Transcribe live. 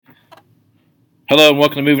Hello and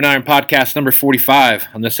welcome to Moving Iron Podcast number 45.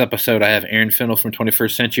 On this episode, I have Aaron Fintel from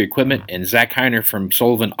 21st Century Equipment and Zach Hiner from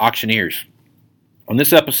Sullivan Auctioneers. On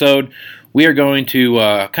this episode, we are going to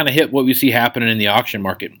kind of hit what we see happening in the auction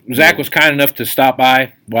market. Zach was kind enough to stop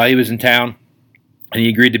by while he was in town, and he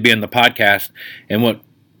agreed to be on the podcast. And what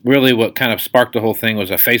kind of sparked the whole thing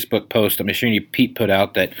was a Facebook post that Machinery Pete put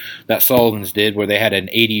out that Sullivan's did, where they had an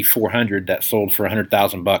 8400 that sold for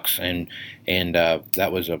 $100,000, and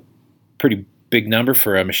that was a pretty big number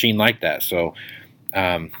for a machine like that. So,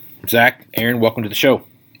 Zach, Aaron, welcome to the show.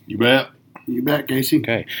 You bet. You bet, Casey.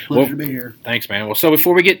 Okay. Pleasure to be here. Thanks, man. Well, so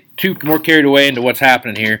before we get too more carried away into what's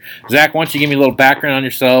happening here, Zach, why don't you give me a little background on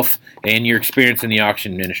yourself and your experience in the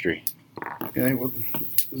auction industry? Okay. Well,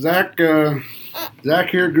 Zach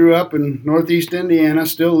here grew up in Northeast Indiana,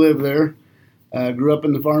 still live there. Grew up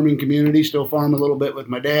in the farming community, still farm a little bit with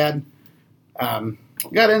my dad.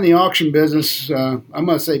 Got in the auction business, I'm going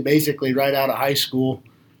to say basically right out of high school.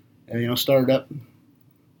 Started up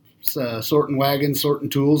sorting wagons, sorting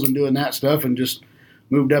tools, and doing that stuff, and just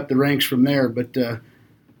moved up the ranks from there. But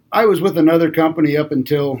I was with another company up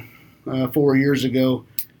until 4 years ago,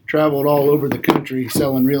 traveled all over the country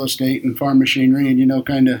selling real estate and farm machinery, and,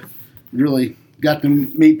 kind of really got to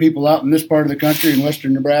meet people out in this part of the country in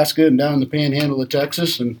western Nebraska and down in the panhandle of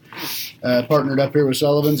Texas, and partnered up here with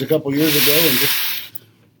Sullivan's a couple years ago, and just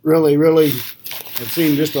really have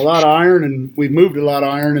seen just a lot of iron, and we've moved a lot of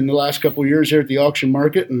iron in the last couple of years here at the auction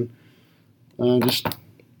market, and just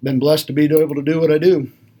been blessed to be able to do what I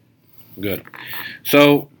do. Good.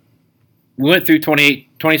 So we went through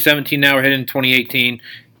 2017, now we're heading into 2018.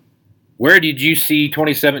 Where did you see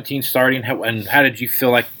 2017 starting, and how did you feel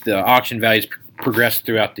like the auction values progressed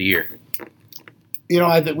throughout the year?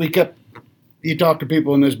 I think you talk to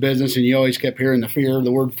people in this business, and you always kept hearing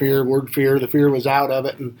the word fear. The fear was out of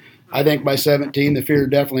it, and I think by 17, the fear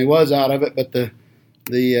definitely was out of it, but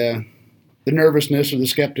the nervousness or the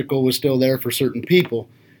skeptical was still there for certain people.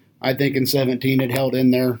 I think in 17 it held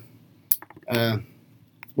in there,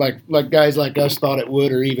 like guys like us thought it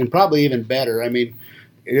would, or probably even better. I mean,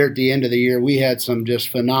 here at the end of the year, we had some just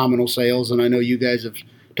phenomenal sales, and I know you guys have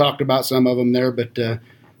talked about some of them there, but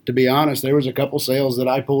to be honest, there was a couple sales that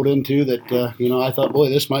I pulled into that, I thought, boy,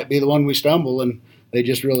 this might be the one we stumble, and they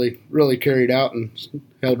just really, really carried out and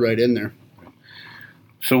held right in there.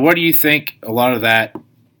 So what do you think a lot of that,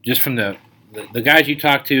 just from the guys you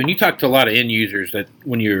talk to, and you talk to a lot of end users that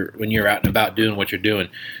when you're out and about doing what you're doing,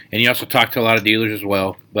 and you also talk to a lot of dealers as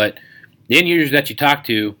well, but the end users that you talk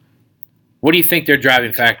to, what do you think their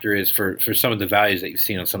driving factor is for some of the values that you've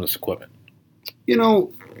seen on some of this equipment?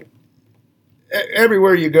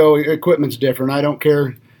 Everywhere you go, equipment's different. I don't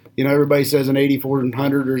care. Everybody says an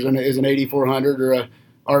 8400 is an 8400 or a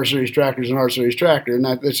R-Series tractor is an R-Series tractor, and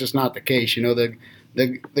that's just not the case.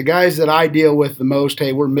 The guys that I deal with the most,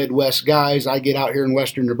 hey, we're Midwest guys. I get out here in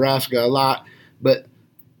western Nebraska a lot, but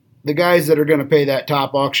the guys that are going to pay that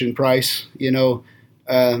top auction price, some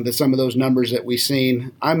of those numbers that we've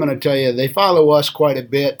seen, I'm going to tell you, they follow us quite a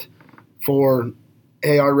bit for,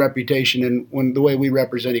 hey, our reputation and when the way we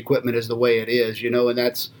represent equipment is the way it is, and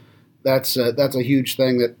that's a huge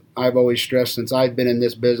thing that I've always stressed since I've been in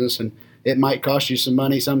this business. And it might cost you some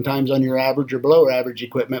money sometimes on your average or below average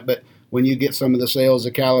equipment, but when you get some of the sales,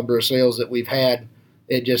 the caliber of sales that we've had,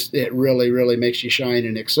 it really, really makes you shine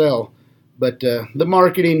and excel. But the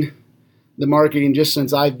marketing, just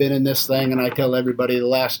since I've been in this thing, and I tell everybody the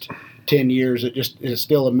last 10 years, it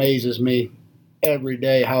still amazes me every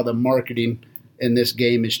day how the marketing in this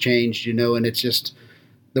game has changed, and it's just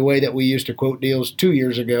the way that we used to quote deals 2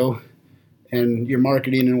 years ago, and your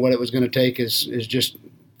marketing and what it was going to take is just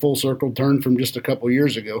full circle turn from just a couple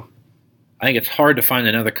years ago. I think it's hard to find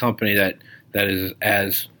another company that is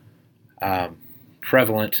as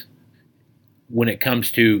prevalent when it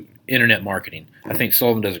comes to internet marketing. I think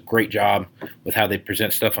Sullivan does a great job with how they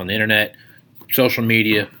present stuff on the internet, social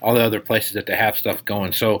media, all the other places that they have stuff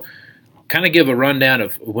going. So kind of give a rundown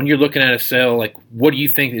of when you're looking at a sale, like what do you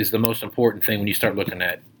think is the most important thing when you start looking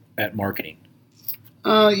at marketing?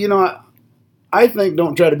 I think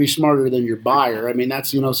don't try to be smarter than your buyer. I mean,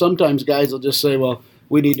 that's, sometimes guys will just say, well,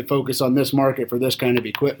 we need to focus on this market for this kind of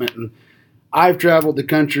equipment. And I've traveled the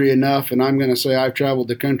country enough, and I'm going to say I've traveled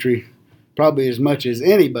the country probably as much as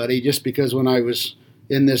anybody, just because when I was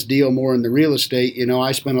in this deal more in the real estate,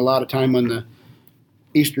 I spent a lot of time on the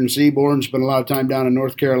Eastern Seaboard, spent a lot of time down in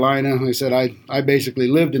North Carolina. Like I said, I basically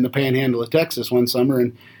lived in the panhandle of Texas one summer,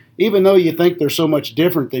 and even though you think they're so much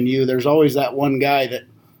different than you, there's always that one guy that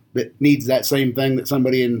needs that same thing that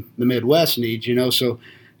somebody in the Midwest needs, So,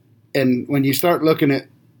 and when you start looking at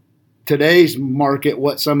today's market,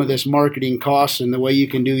 what some of this marketing costs and the way you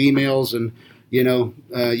can do emails and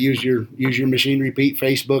use your machine repeat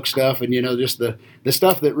Facebook stuff, and just the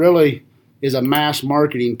stuff that really is a mass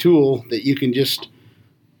marketing tool that you can just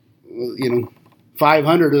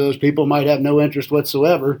 500 of those people might have no interest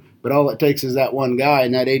whatsoever, but all it takes is that one guy.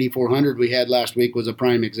 And that 8400 we had last week was a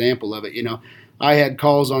prime example of it. I had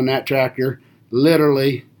calls on that tractor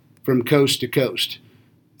literally from coast to coast.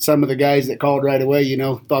 Some of the guys that called right away,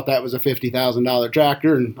 thought that was a $50,000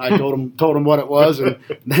 tractor, and I told them what it was, and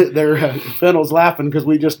their Fintel's laughing because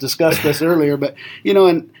we just discussed this earlier. But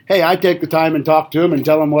and hey, I take the time and talk to them and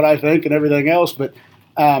tell them what I think and everything else. But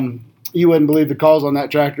you wouldn't believe the calls on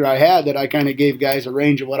that tractor I had that I kind of gave guys a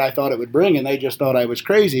range of what I thought it would bring, and they just thought I was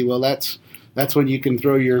crazy. Well, that's when you can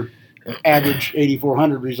throw your average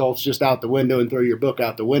 8400 results just out the window and throw your book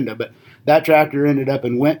out the window. But that tractor ended up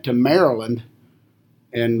and went to Maryland.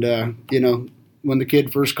 And, when the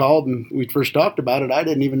kid first called and we first talked about it, I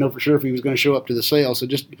didn't even know for sure if he was going to show up to the sale. So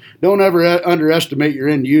just don't ever underestimate your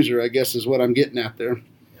end user, I guess, is what I'm getting at there.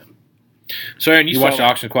 So, Aaron, you watch the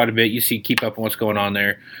auction quite a bit. You keep up on what's going on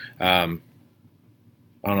there. I don't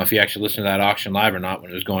know if you actually listened to that auction live or not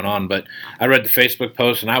when it was going on, but I read the Facebook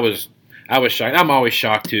post and I was shocked. I'm always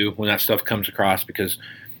shocked, too, when that stuff comes across because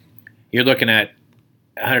you're looking at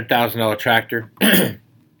a $100,000 tractor and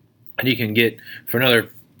you can get for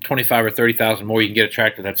another $25,000 or $30,000 more. You can get a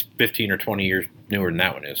tractor that's 15 or 20 years newer than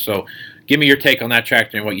that one is. So, give me your take on that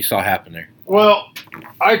tractor and what you saw happen there. Well,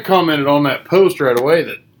 I commented on that post right away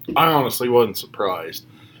that I honestly wasn't surprised.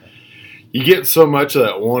 You get so much of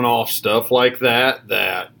that one-off stuff like that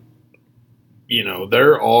there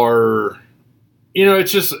are.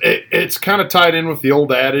 It's kind of tied in with the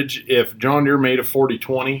old adage: if John Deere made a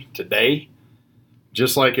 4020 today,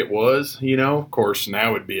 just like it was, of course,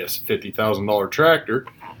 now it'd be a $50,000 tractor,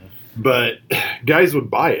 but guys would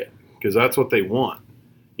buy it because that's what they want.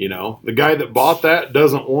 The guy that bought that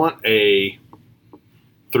doesn't want a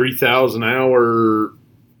 3,000 hour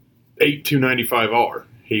 8295R.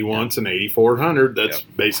 He wants an 8400 that's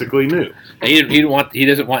basically new. He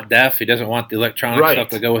doesn't want DEF. He doesn't want the electronic stuff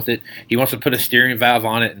to go with it. He wants to put a steering valve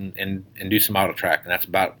on it and do some auto track, and that's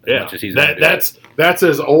about as much as he's going to do. That's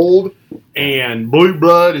as old and blue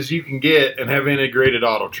blood as you can get and have integrated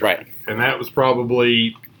auto track. Right. And that was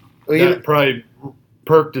probably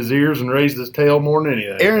perked his ears and raised his tail more than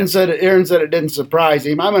anything. Aaron said it didn't surprise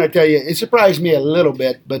him. I'm going to tell you, it surprised me a little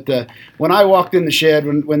bit. But when I walked in the shed,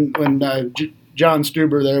 when John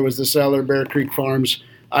Stuber there was the seller, Bear Creek Farms,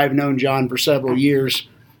 I've known John for several years.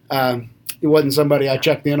 It wasn't somebody I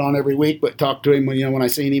checked in on every week, but talked to him when I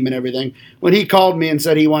seen him and everything. When he called me and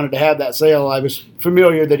said he wanted to have that sale, I was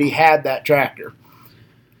familiar that he had that tractor.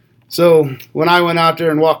 So when I went out there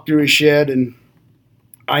and walked through his shed, and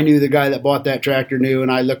I knew the guy that bought that tractor knew,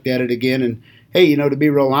 and I looked at it again, and hey, to be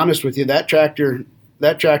real honest with you, that tractor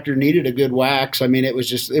needed a good wax. I mean, it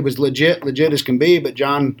was legit as can be, but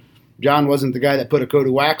John wasn't the guy that put a coat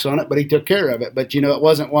of wax on it, but he took care of it. But it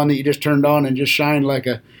wasn't one that you just turned on and just shined like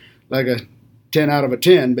a 10 out of a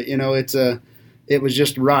 10. But it was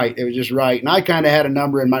just right. It was just right. And I kind of had a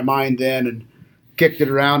number in my mind then and kicked it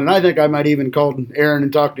around. And I think I might even called Aaron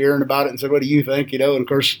and talked to Aaron about it and said, "What do you think?" And of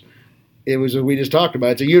course, we just talked about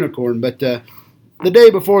it. It's a unicorn. But the day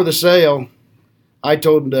before the sale, I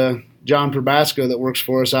told John Probasco that works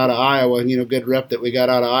for us out of Iowa, good rep that we got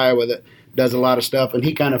out of Iowa that does a lot of stuff, and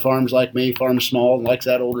he kind of farms like me, farms small, and likes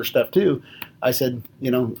that older stuff too. I said, hey,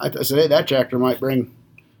 that tractor might bring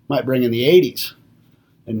in the 80s.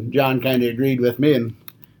 And John kind of agreed with me and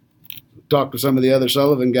talked to some of the other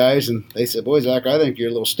Sullivan guys, and they said, "Boy, Zach, I think you're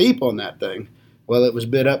a little steep on that thing." Well, it was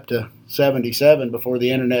bid up to 77 before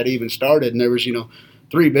the internet even started, and there was,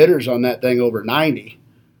 3 bidders on that thing over 90.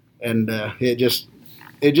 And it just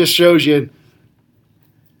shows you,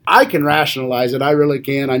 I can rationalize it. I really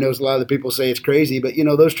can. I know a lot of the people say it's crazy, but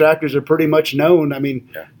those tractors are pretty much known. I mean,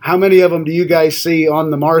 How many of them do you guys see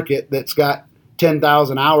on the market that's got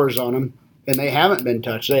 10,000 hours on them and they haven't been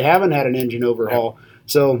touched? They haven't had an engine overhaul.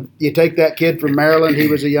 So you take that kid from Maryland. He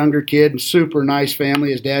was a younger kid, super nice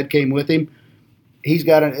family. His dad came with him.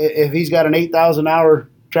 If he's got an 8,000 hour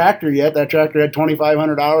tractor yet, that tractor had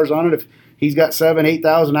 2,500 hours on it. If he's got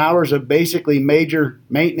 8,000 hours of basically major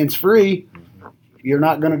maintenance free, you're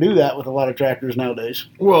not going to do that with a lot of tractors nowadays.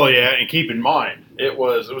 Well, yeah, and keep in mind, it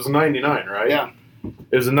was a 99, right? Yeah.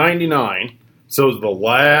 It was a 99, so it was the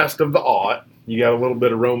last of the aught. You got a little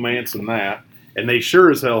bit of romance in that. And they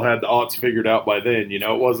sure as hell had the aughts figured out by then.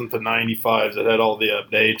 It wasn't the 95s that had all the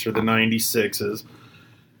updates or the 96s.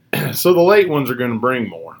 So the late ones are going to bring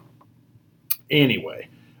more. Anyway.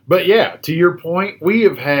 But yeah, to your point, we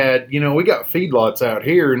have had, we got feedlots out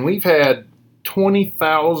here, and we've had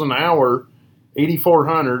 20,000 hour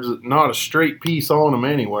 8400s, not a straight piece on them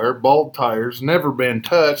anywhere, bald tires, never been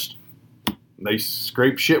touched. They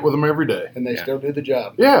scrape shit with them every day. And they still do the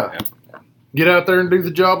job. Yeah. Get out there and do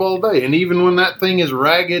the job all day. And even when that thing is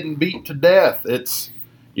ragged and beat to death, it's,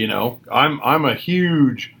 I'm a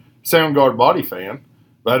huge Soundguard body fan.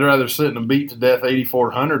 But I'd rather sit in a beat to death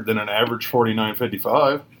 8400 than an average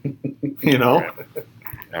 4955. Yeah.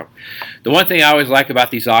 The one thing I always like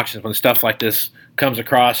about these auctions when stuff like this comes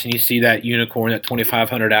across and you see that unicorn, that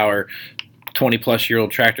 2,500 hour, 20+ year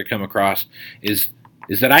old tractor come across is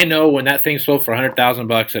that I know when that thing sold for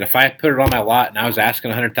 $100,000 that if I put it on my lot and I was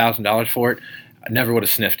asking $100,000 for it, I never would have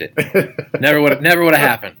sniffed it. never would have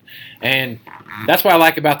happened. And that's what I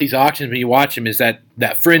like about these auctions when you watch them is that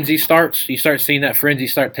frenzy starts. You start seeing that frenzy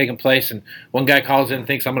start taking place, and one guy calls in and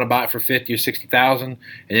thinks I'm going to buy it for $50,000 or $60,000, and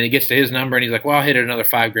then he gets to his number and he's like, "Well, I'll hit it another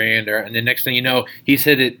 $5,000," and then next thing you know, he's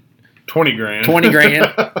hit it $20,000,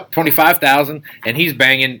 $25,000, and he's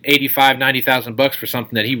banging $85,000, $90,000 for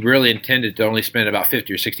something that he really intended to only spend about $50,000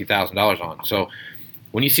 or $60,000 on. So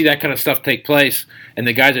when you see that kind of stuff take place, and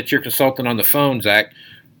the guys that you're consulting on the phone, Zach,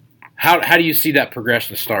 how do you see that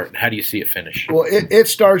progression start, and how do you see it finish? Well, it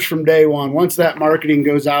starts from day one. Once that marketing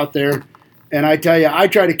goes out there, and I tell you, I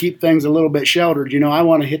try to keep things a little bit sheltered. I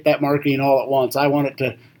want to hit that marketing all at once. I want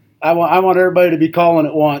everybody to be calling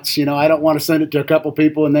at once. I don't want to send it to a couple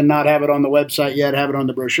people and then not have it on the website yet, have it on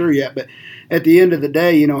the brochure yet. But at the end of the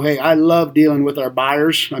day, hey, I love dealing with our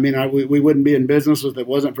buyers. I mean, we wouldn't be in business if it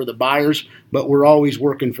wasn't for the buyers, but we're always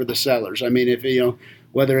working for the sellers. I mean, if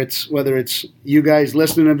whether it's you guys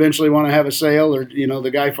listening eventually want to have a sale, or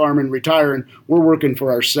the guy farming retiring, we're working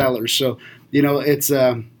for our sellers. So it's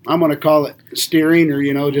I'm going to call it steering,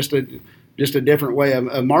 or just a different way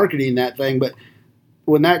of marketing that thing. But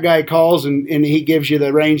when that guy calls and he gives you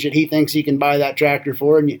the range that he thinks he can buy that tractor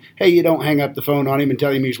for, and you don't hang up the phone on him and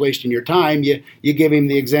tell him he's wasting your time. You give him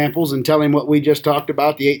the examples and tell him what we just talked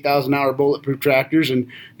about, the 8,000 hour bulletproof tractors, and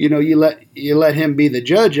you let him be the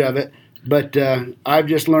judge of it. But I've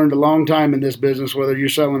just learned a long time in this business, whether you're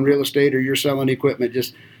selling real estate or you're selling equipment,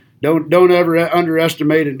 just don't ever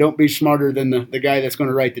underestimate and don't be smarter than the guy that's going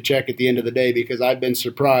to write the check at the end of the day, because I've been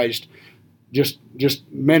surprised, just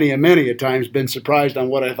many a times been surprised on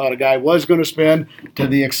what I thought a guy was going to spend to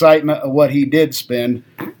the excitement of what he did spend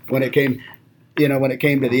when it came to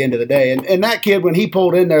the end of the day. And that kid, when he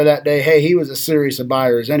pulled in there that day, hey, he was as serious a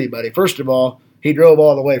buyer as anybody. First of all, he drove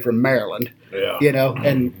all the way from Maryland. Yeah.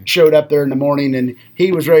 And showed up there in the morning, and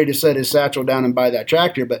he was ready to set his satchel down and buy that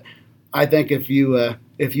tractor. But I think if you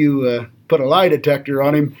put a lie detector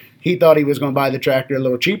on him, he thought he was going to buy the tractor a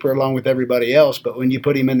little cheaper along with everybody else. But when you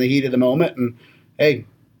put him in the heat of the moment, and hey,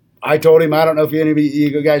 I told him, I don't know if any of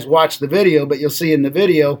you guys watched the video, but you'll see in the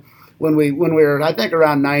video when we were, I think,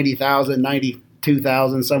 around 90,000,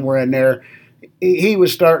 92,000, somewhere in there, he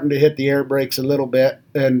was starting to hit the air brakes a little bit,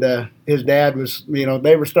 and his dad was,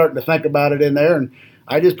 they were starting to think about it in there, and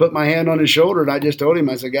I just put my hand on his shoulder and I just told him,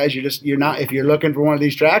 I said, guys, you're not, if you're looking for one of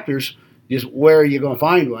these tractors, just where are you going to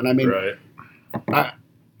find one? I mean, right.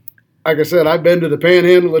 Like I said, I've been to the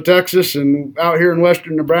Panhandle of Texas and out here in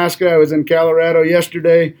western Nebraska. I was in Colorado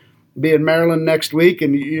yesterday, be in Maryland next week,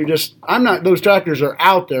 and those tractors are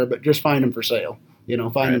out there, but just find them for sale.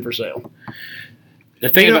 Find them for sale. The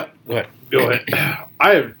thing about Go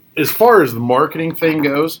ahead. As far as the marketing thing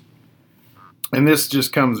goes, and this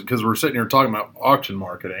just comes because we're sitting here talking about auction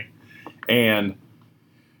marketing, and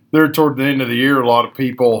there toward the end of the year, a lot of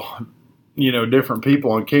people, different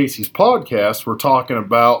people on Casey's podcast were talking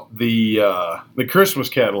about the Christmas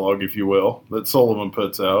catalog, if you will, that Sullivan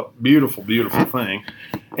puts out. Beautiful, beautiful thing.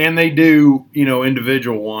 And they do,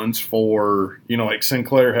 individual ones for, like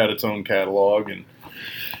Sinclair had its own catalog and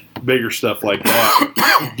bigger stuff like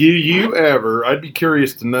that. Do you ever, I'd be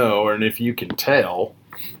curious to know, and if you can tell,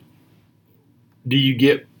 do you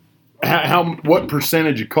get, what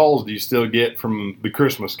percentage of calls do you still get from the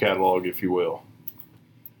Christmas catalog, if you will?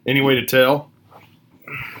 Any way to tell?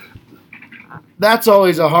 That's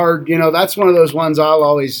always a hard, that's one of those ones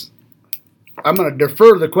I'm going to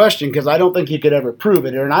defer the question because I don't think you could ever prove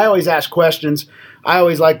it. And I always ask questions. I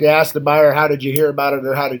always like to ask the buyer, how did you hear about it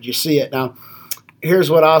or how did you see it? Now,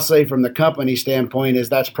 here's what I'll say from the company standpoint is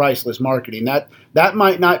that's priceless marketing. That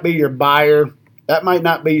might not be your buyer. That might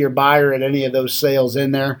not be your buyer at any of those sales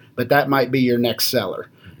in there, but that might be your next seller.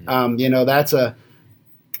 That's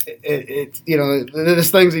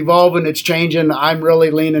this thing's evolving. It's changing. I'm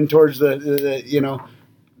really leaning towards the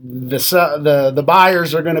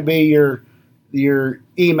buyers are going to be your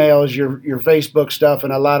emails, your Facebook stuff,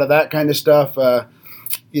 and a lot of that kind of stuff.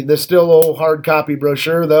 The still old hard copy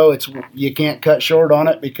brochure, though, you can't cut short on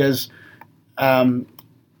it because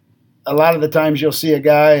a lot of the times you'll see a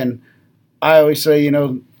guy, and I always say,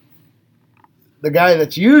 the guy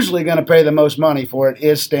that's usually going to pay the most money for it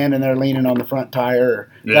is standing there leaning on the front tire.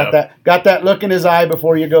 Or got that look in his eye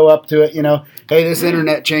before you go up to it. Hey, this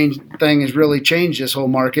internet thing has really changed this whole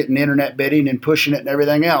market and internet bidding and pushing it and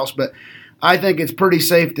everything else. But I think it's pretty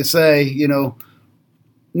safe to say,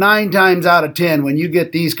 9 times out of 10, when you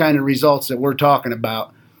get these kind of results that we're talking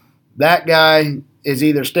about, that guy is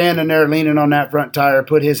either standing there leaning on that front tire,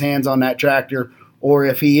 put his hands on that tractor, or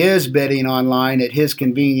if he is bidding online at his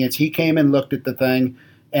convenience, he came and looked at the thing,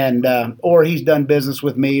 and or he's done business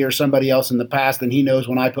with me or somebody else in the past, and he knows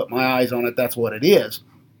when I put my eyes on it, that's what it is.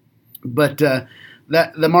 But that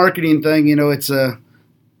the marketing thing, it's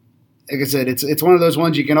like I said, it's one of those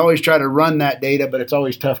ones you can always try to run that data, but it's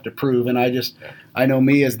always tough to prove. And I know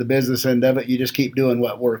me as the business end of it, you just keep doing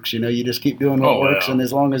what works. You just keep doing what works, and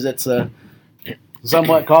as long as it's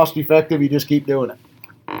somewhat cost effective, you just keep doing it.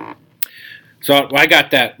 So I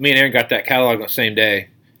got that. Me and Aaron got that catalog on the same day,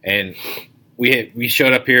 and we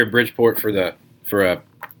showed up here in Bridgeport for a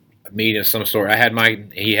meeting of some sort. I had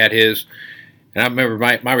mine, he had his, and I remember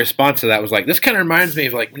my response to that was like, this kind of reminds me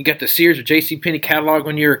of like when you got the Sears or JCPenney catalog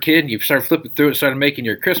when you were a kid, and you started flipping through it, and started making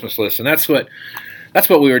your Christmas list, and that's what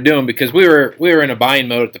we were doing, because we were in a buying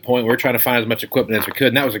mode at the point. We were trying to find as much equipment as we could,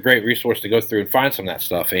 and that was a great resource to go through and find some of that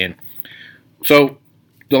stuff. And so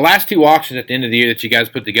the last 2 auctions at the end of the year that you guys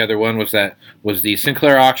put together, one was the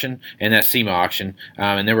Sinclair auction and that SEMA auction,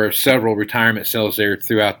 and there were several retirement sales there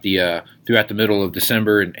throughout the middle of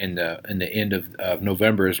December and the end of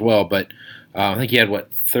November as well. But I think you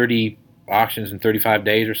had 30 auctions in 35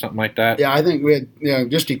 days or something like that. Yeah, I think we had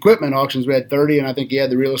just equipment auctions. We had 30, and I think you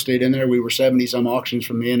had the real estate in there. We were 70 some auctions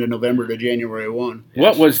from the end of November to January 1. Yes.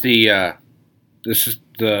 What was the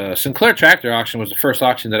Sinclair tractor auction was the first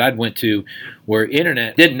auction that I'd went to where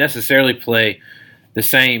internet didn't necessarily play the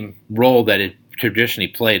same role that it traditionally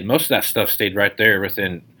played. Most of that stuff stayed right there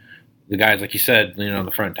within the guys, like you said, leaning on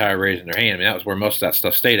the front tire, raising their hand. I mean, that was where most of that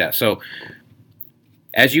stuff stayed at. So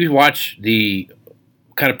as you watch the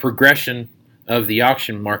kind of progression of the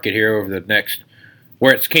auction market here over the next,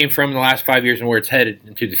 where it's came from in the last 5 years and where it's headed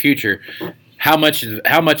into the future, how much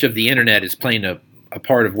of the internet is playing a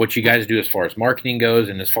part of what you guys do as far as marketing goes,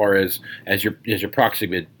 and as far as your proxy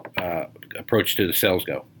bid approach to the sales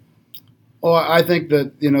go? Well, I think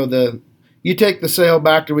that you take the sale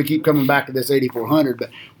back to, we keep coming back to this 8400, but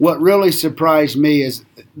what really surprised me is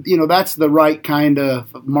that's the right kind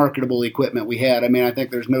of marketable equipment we had. I mean, I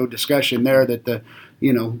think there's no discussion there that the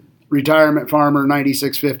retirement farmer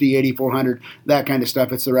 9650 8400, that kind of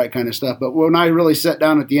stuff, it's the right kind of stuff. But when I really sat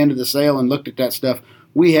down at the end of the sale and looked at that stuff,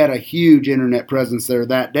 we had a huge internet presence there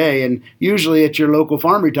that day, and usually at your local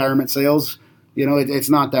farm retirement sales, it's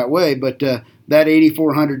not that way. But that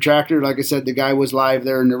 8400 tractor, like I said, the guy was live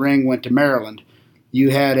there in the ring, went to Maryland. You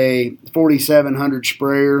had a 4700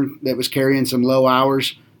 sprayer that was carrying some low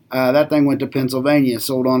hours. That thing went to Pennsylvania,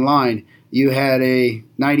 sold online. You had a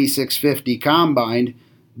 9650 combine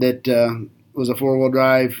that was a 4-wheel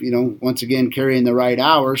drive, once again carrying the right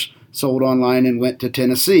hours, sold online and went to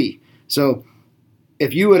Tennessee. So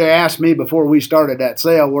if you would have asked me before we started that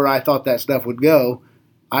sale where I thought that stuff would go,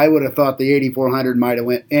 I would have thought the 8400 might have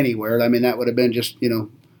went anywhere. I mean, that would have been just,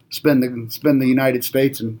 spin the United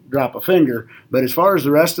States and drop a finger. But as far as the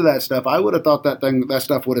rest of that stuff, I would have thought that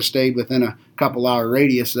stuff would have stayed within a couple-hour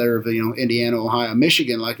radius there of, Indiana, Ohio,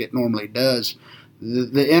 Michigan, like it normally does.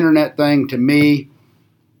 The internet thing, to me,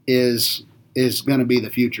 is going to be the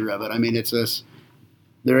future of it. I mean,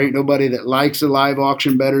 there ain't nobody that likes a live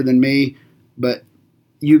auction better than me, but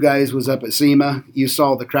you guys was up at SEMA. You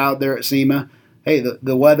saw the crowd there at SEMA. Hey,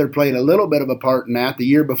 the weather played a little bit of a part in that. The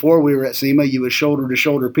year before we were at SEMA, you was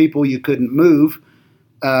shoulder-to-shoulder people. You couldn't move.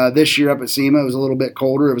 This year up at SEMA, it was a little bit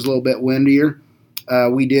colder. It was a little bit windier.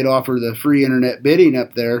 We did offer the free internet bidding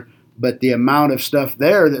up there, but the amount of stuff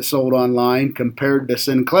there that sold online compared to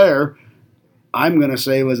Sinclair, I'm going to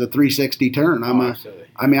say was a 360 turn.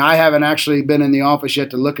 I haven't actually been in the office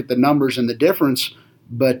yet to look at the numbers and the difference,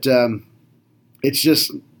 but it's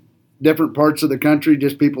just different parts of the country,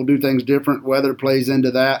 just people do things different. Weather plays into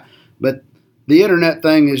that. But the internet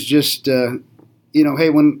thing is just, hey,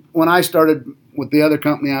 when I started with the other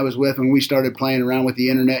company I was with, when we started playing around with the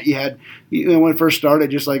internet, when it first started,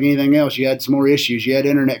 just like anything else, you had some more issues. You had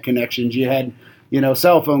internet connections, you had,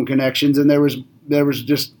 cell phone connections, and there was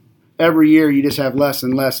just every year you just have less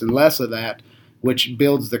and less and less of that, which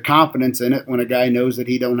builds the confidence in it when a guy knows that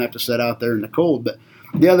he don't have to sit out there in the cold. But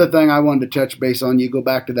the other thing I wanted to touch base on, you go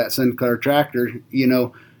back to that Sinclair tractor,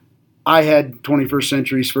 I had 21st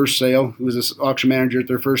Century's first sale. It was an auction manager at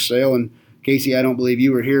their first sale, and Casey, I don't believe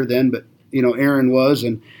you were here then, but, Aaron was,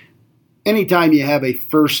 and anytime you have a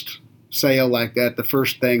first sale like that, the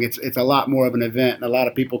first thing, it's a lot more of an event, and a lot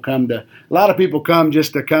of people come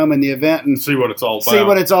just to come in the event and see what it's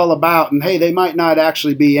all about. And hey, they might not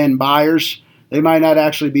actually be end buyers. And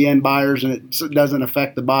it doesn't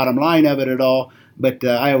affect the bottom line of it at all. But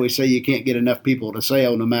I always say you can't get enough people to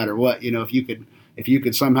sale no matter what. If you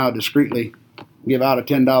could somehow discreetly give out a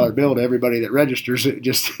 $10 bill to everybody that registers, it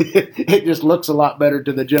just looks a lot better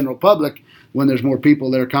to the general public when there's more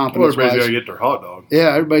people there confidence-wise. Well, everybody's got to get their hot dog.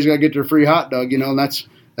 Yeah, everybody's got to get their free hot dog, and that's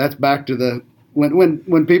back to the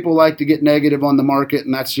when people like to get negative on the market,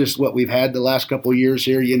 and that's just what we've had the last couple of years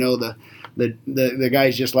here. The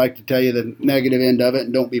guys just like to tell you the negative end of it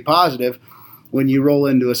and don't be positive. When you roll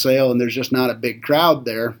into a sale and there's just not a big crowd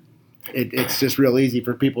there, it's just real easy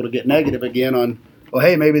for people to get negative again on, well,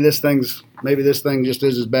 hey, maybe this thing just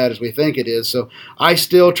is as bad as we think it is. So I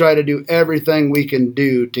still try to do everything we can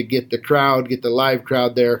do to get the live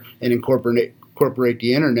crowd there and incorporate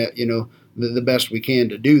the internet, the best we can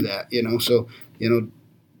to do that, So,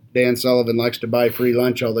 Dan Sullivan likes to buy free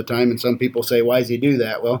lunch all the time, and some people say, why does he do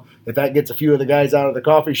that? Well, if that gets a few of the guys out of the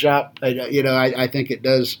coffee shop, I think it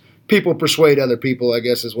does. People persuade other people, I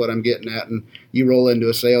guess, is what I'm getting at. And you roll into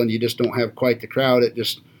a sale and you just don't have quite the crowd. It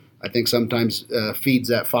just, I think, sometimes feeds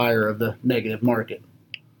that fire of the negative market.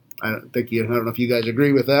 I don't know if you guys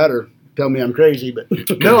agree with that or tell me I'm crazy, but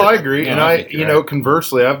no, I agree. And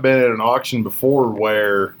conversely, I've been at an auction before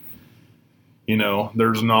where,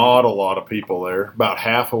 there's not a lot of people there, about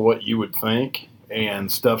half of what you would think, and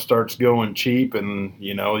stuff starts going cheap, and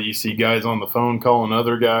you see guys on the phone calling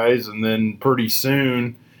other guys, and then pretty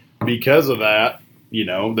soon, because of that,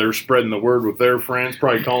 they're spreading the word with their friends,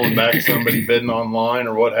 probably calling back somebody bidding online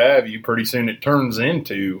or what have you. Pretty soon it turns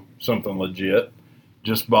into something legit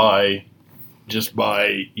just by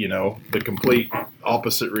the complete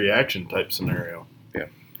opposite reaction type scenario. Yeah.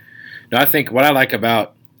 No, I think what I like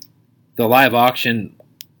about the live auction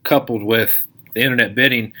coupled with the internet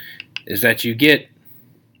bidding is that you get,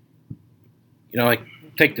 like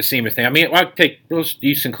take the SEMA thing. I mean, let's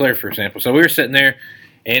use Sinclair for example. So we were sitting there,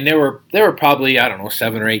 and there were probably, I don't know,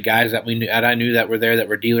 7 or 8 guys that I knew that were there, that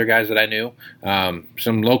were dealer guys that I knew,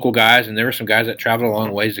 some local guys, and there were some guys that traveled a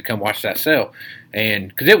long ways to come watch that sale, and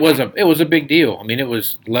because it was a big deal. I mean, it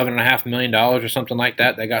was $11.5 million or something like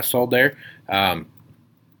that got sold there.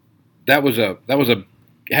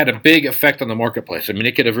 It had a big effect on the marketplace. I mean,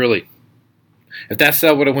 it could have really, if that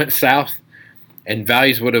sale would have went south and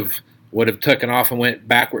values would have taken off and went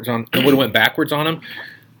backwards on them,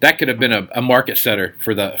 that could have been a market setter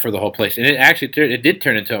for the whole place. And it did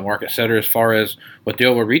turn into a market setter as far as what the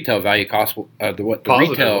overall retail value cost, what the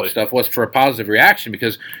retail stuff was, for a positive reaction,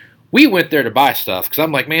 because we went there to buy stuff. Because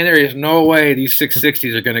I'm like, man, there is no way these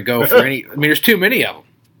 660s are going to go for any. I mean, there's too many of them.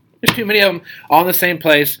 There's too many of them all in the same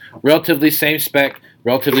place, relatively same spec,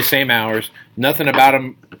 relatively same hours. Nothing about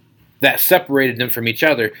them that separated them from each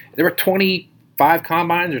other. There were 25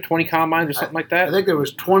 combines or 20 combines or something like that. I think there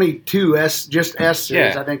was 22 S series.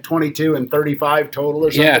 Yeah. I think 22 and 35 total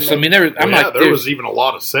or something. Yeah, so I mean, there was even a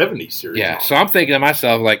lot of 70 series. Yeah, so I'm thinking to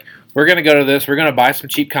myself, like, we're going to go to this. We're going to buy some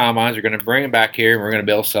cheap combines. We're going to bring them back here, and we're going to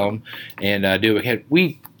be able to sell them and do it.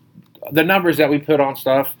 The numbers that we put on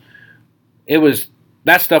stuff,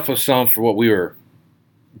 that stuff was selling for what we were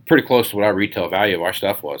pretty close to what our retail value of our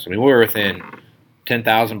stuff was. I mean, we were within $10,000,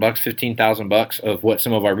 $15,000 of what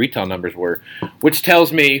some of our retail numbers were, which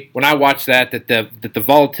tells me when I watch that the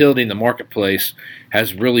volatility in the marketplace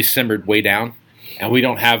has really simmered way down, and we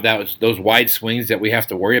don't have those wide swings that we have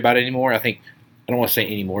to worry about anymore. I don't want to say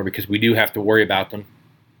anymore because we do have to worry about them,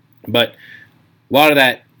 but a lot of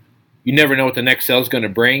that, you never know what the next sale is going to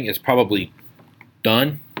bring, is probably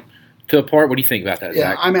done to a part. What do you think about that,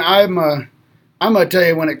 Zach? I mean, I'm going to tell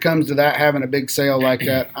you, when it comes to that, having a big sale like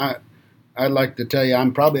that, I'd like to tell you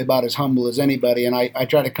I'm probably about as humble as anybody, and I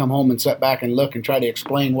try to come home and sit back and look and try to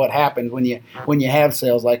explain what happens when you have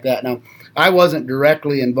sales like that. Now, I wasn't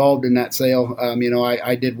directly involved in that sale.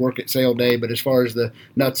 I did work at sale day, but as far as the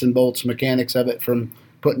nuts and bolts mechanics of it, from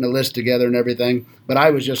putting a list together and everything, but I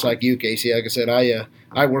was just like you, Casey. Like I said,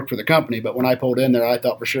 I worked for the company, but when I pulled in there, I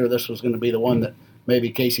thought for sure this was going to be the one that maybe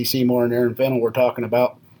Casey Seymour and Aaron Fintel were talking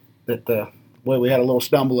about, that we had a little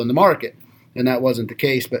stumble in the market, and that wasn't the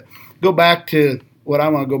case. But go back to what I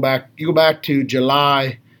want to go back. You go back to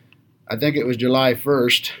July, I think it was July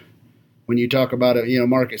 1st, when you talk about a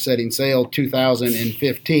market setting sale,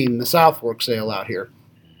 2015, the South Fork sale out here.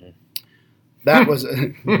 That was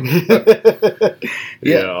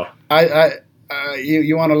yeah.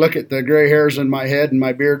 You want to look at the gray hairs in my head and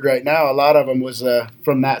my beard right now. A lot of them was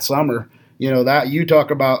from that summer. That you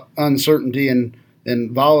talk about uncertainty and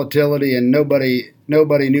and volatility, and nobody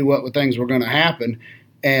knew what things were going to happen.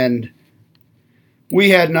 And we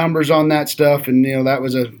had numbers on that stuff, and that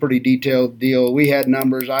was a pretty detailed deal. We had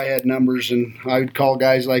numbers, I had numbers, and I would call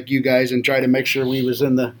guys like you guys and try to make sure we was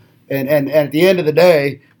in the. And at the end of the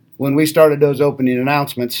day, when we started those opening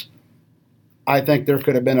announcements, I think there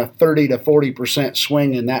could have been a 30 to 40%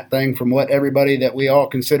 swing in that thing from what everybody that we all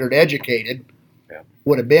considered educated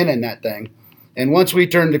would have been in that thing. And once we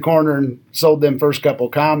turned the corner and sold them first couple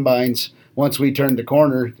combines, once we turned the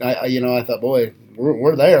corner, I thought, boy,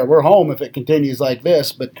 we're there, we're home if it continues like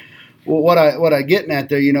this. But what I getting at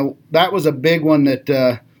there, that was a big one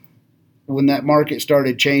that when that market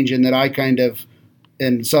started changing, that I kind of,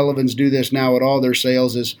 and Sullivan's do this now at all their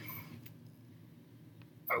sales, is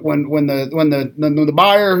when the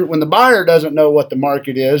buyer doesn't know what the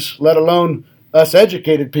market is, let alone us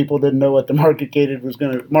educated people didn't know what the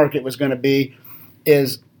market was going to be,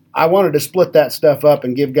 is I wanted to split that stuff up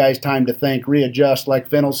and give guys time to think, readjust. Like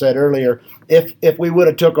Fintel said earlier, if we would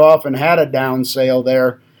have took off and had a down sale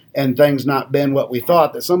there and things not been what we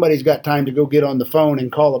thought, that somebody's got time to go get on the phone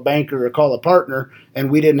and call a banker or call a partner, and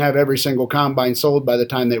we didn't have every single combine sold by the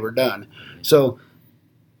time they were done. So,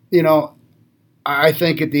 I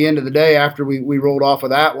think at the end of the day, after we rolled off of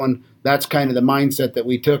that one, that's kind of the mindset that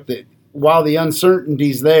we took, that while the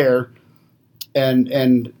uncertainty's there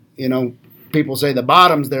and people say the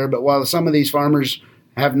bottom's there, but while some of these farmers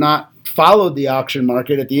have not followed the auction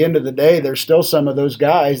market, at the end of the day, there's still some of those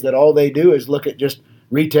guys that all they do is look at just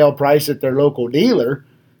retail price at their local dealer.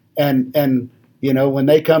 And when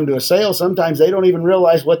they come to a sale, sometimes they don't even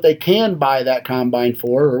realize what they can buy that combine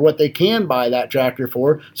for or what they can buy that tractor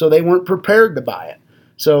for, so they weren't prepared to buy it.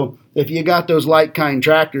 So if you got those light kind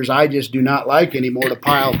tractors, I just do not like anymore to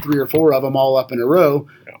pile 3 or 4 of them all up in a row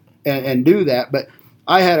and do that. But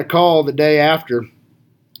I had a call the day after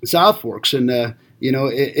South Forks, and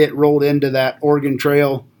it rolled into that Oregon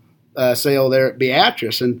Trail sale there at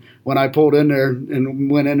Beatrice. And when I pulled in there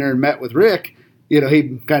and went in there and met with Rick,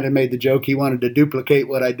 he kind of made the joke he wanted to duplicate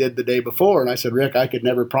what I did the day before. And I said, Rick, I could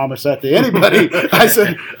never promise that to anybody. I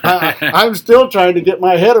said, I'm still trying to get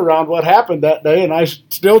my head around what happened that day. And I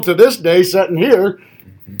still to this day sitting here,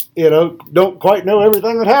 don't quite know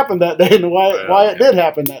everything that happened that day and why it did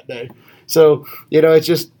happen that day. So, it's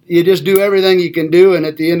just, you just do everything you can do. And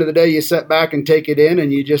at the end of the day, you sit back and take it in,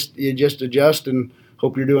 and you just adjust and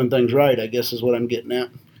hope you're doing things right, I guess is what I'm getting at.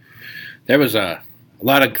 There was a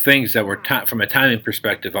lot of things that were from a timing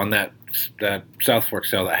perspective on that South Fork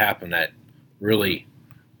sale that happened that really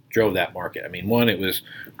drove that market. I mean, one, it was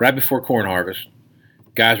right before corn harvest.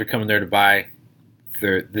 Guys were coming there to buy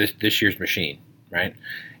this year's machine, right?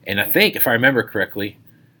 And I think, if I remember correctly,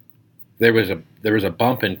 there was a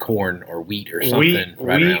bump in corn or wheat or something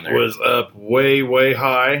right around there. Wheat was up way, way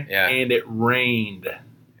high, and it rained.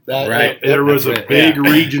 There was a big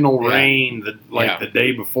regional rain the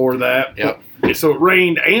day before that. Yep. So it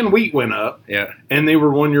rained and wheat went up. Yeah. And they were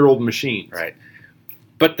 1-year-old machines. Right.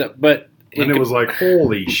 And it was like,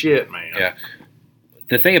 holy shit, man. Yeah.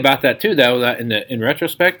 The thing about that too, though, that in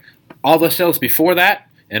retrospect, all the sales before that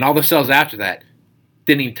and all the sales after that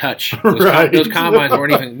didn't even touch. Those combines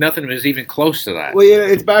weren't even, nothing was even close to that. Well,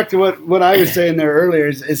 it's back to what I was saying there earlier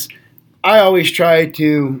is I always try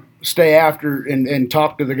to stay after and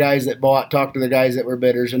talk to the guys that bought, talk to the guys that were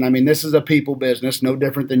bidders. And I mean, this is a people business, no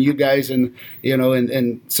different than you guys in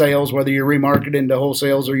sales, whether you're remarketing to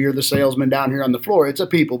wholesales or you're the salesman down here on the floor. It's a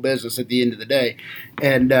people business at the end of the day.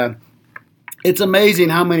 And it's amazing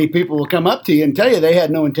how many people will come up to you and tell you they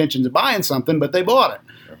had no intentions of buying something, but they bought it.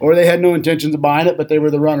 Or they had no intentions of buying it, but they were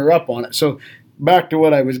the runner-up on it. So back to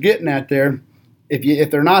what I was getting at there,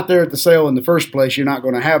 if they're not there at the sale in the first place, you're not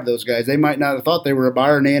going to have those guys. They might not have thought they were a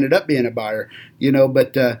buyer, and they ended up being a buyer.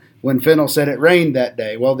 But when Fintel said it rained that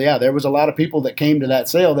day, well, yeah, there was a lot of people that came to that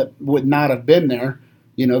sale that would not have been there.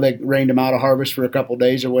 They rained them out of harvest for a couple of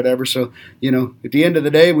days or whatever. So, at the end of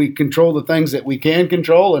the day, we control the things that we can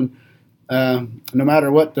control, and no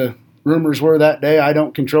matter what the rumors were that day, I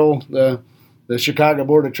don't control the Chicago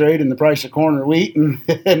Board of Trade and the price of corn or wheat,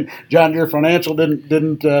 and John Deere Financial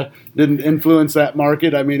didn't influence that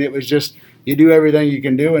market. I mean, it was just, you do everything you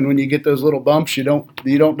can do, and when you get those little bumps, you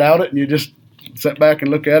don't doubt it, and you just sit back and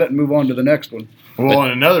look at it and move on to the next one. Well,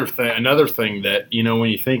 and another thing that when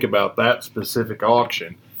you think about that specific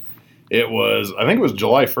auction, I think it was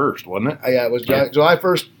July 1st, wasn't it? Yeah, it was July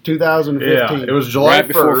 1st, 2015. Yeah, it was July right 1st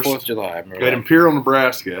before 4th of July. At Imperial,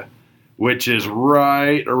 Nebraska, which is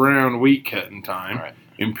right around wheat cutting time. Right.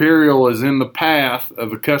 Imperial is in the path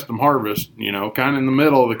of the custom harvest, kind of in the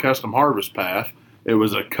middle of the custom harvest path. It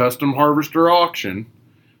was a custom harvester auction.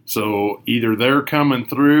 So either they're coming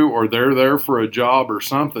through or they're there for a job or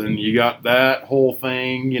something. You got that whole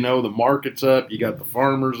thing, the market's up. You got the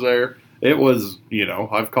farmers there. It was,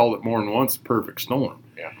 I've called it more than once, the perfect storm.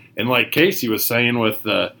 Yeah. And like Casey was saying with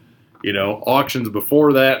the, auctions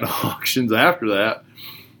before that and auctions after that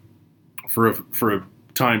for a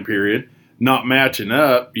time period, not matching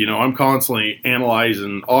up, I'm constantly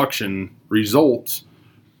analyzing auction results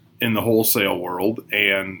in the wholesale world.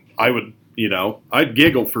 And I would, I'd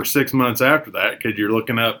giggle for 6 months after that because you're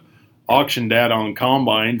looking up auction data on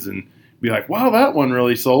combines and be like, wow, that one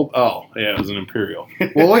really sold. Oh, yeah, it was an Imperial.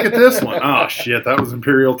 Well, look at this one. Oh, shit, that was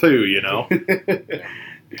Imperial too,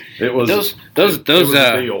 It was it was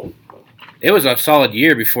a deal. It was a solid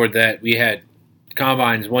year before that. We had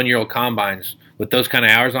combines, 1-year-old combines with those kind of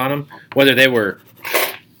hours on them, whether they were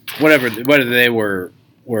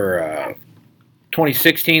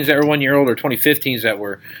 2016s that were 1-year-old or 2015s that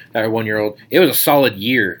were 1-year-old. It was a solid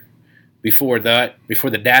year before the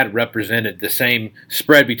data represented the same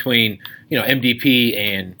spread between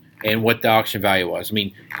MDP and what the auction value was. I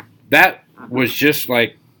mean, that was just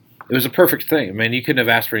like, it was a perfect thing. I mean, you couldn't have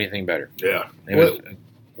asked for anything better. Yeah.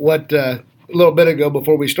 A little bit ago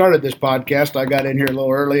before we started this podcast, I got in here a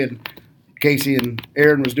little early, and Casey and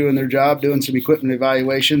Aaron was doing their job, doing some equipment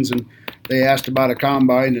evaluations, and they asked about a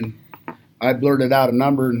combine, and I blurted out a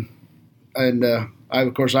number, and I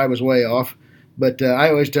was way off. But I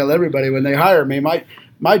always tell everybody when they hire me,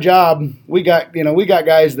 my job, we got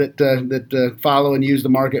guys that follow and use the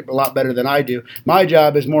market a lot better than I do. My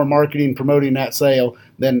job is more marketing, promoting that sale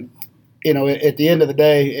than, at the end of the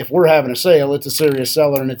day, if we're having a sale, it's a serious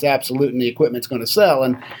seller and it's absolute and the equipment's going to sell.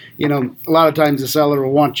 And, a lot of times the seller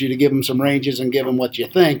will want you to give them some ranges and give them what you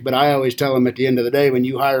think. But I always tell them at the end of the day, when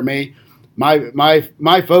you hire me,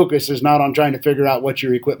 my focus is not on trying to figure out what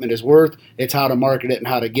your equipment is worth. It's how to market it and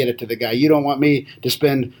how to get it to the guy. You don't want me to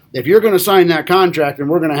spend, if you're going to sign that contract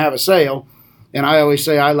and we're going to have a sale, and I always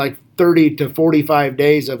say I like 30 to 45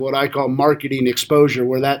 days of what I call marketing exposure,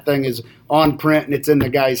 where that thing is on print and it's in the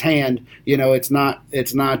guy's hand. It's not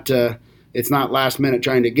last minute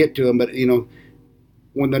trying to get to him, but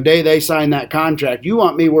when the day they sign that contract, you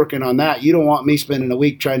want me working on that. You don't want me spending a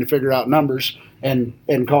week trying to figure out numbers and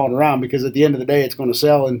calling around, because at the end of the day, it's going to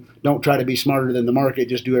sell. And don't try to be smarter than the market.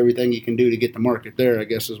 Just do everything you can do to get the market there, I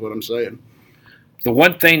guess is what I'm saying. The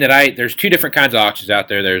one thing there's two different kinds of auctions out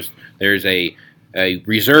there. There's a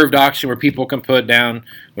reserved auction where people can put down,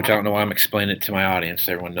 which I don't know why I'm explaining it to my audience.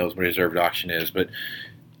 Everyone knows what a reserved auction is, but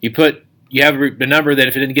you have the number that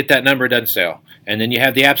if it didn't get that number, it doesn't sell. And then you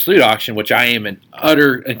have the absolute auction, which I am an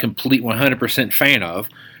utter and complete 100% fan of.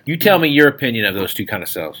 You tell me your opinion of those two kind of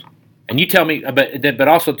sales, and you tell me, but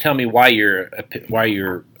also tell me why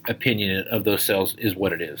your opinion of those sales is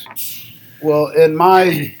what it is. Well, in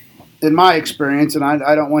my experience, and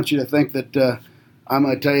I don't want you to think that I'm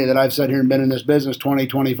going to tell you that I've sat here and been in this business 20,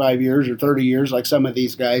 25 years or 30 years like some of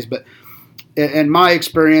these guys, but in my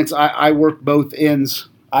experience, I worked both ends.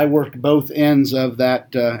 I worked both ends of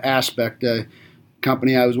that aspect.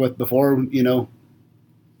 Company I was with before,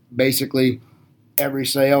 basically every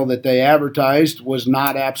sale that they advertised was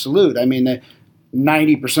not absolute. I mean,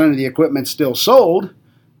 90% of the equipment still sold,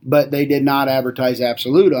 but they did not advertise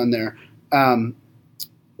absolute on there.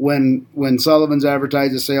 When Sullivan's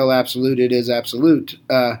advertised a sale absolute, it is absolute.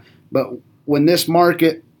 But when this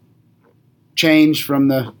market changed from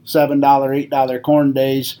the $7, $8 corn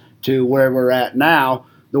days to where we're at now,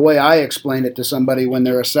 the way I explain it to somebody when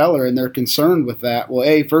they're a seller and they're concerned with that,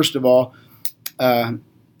 well, first of all,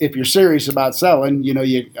 if you're serious about selling,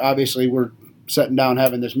 you obviously we're sitting down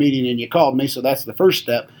having this meeting and you called me, so that's the first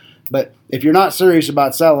step. But if you're not serious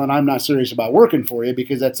about selling, I'm not serious about working for you,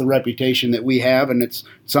 because that's the reputation that we have, and it's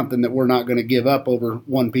something that we're not going to give up over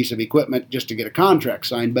one piece of equipment just to get a contract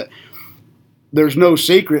signed. But there's no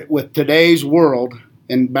secret with today's world,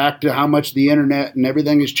 and back to how much the internet and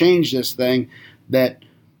everything has changed this thing, that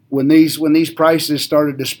when these prices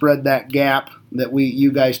started to spread that gap that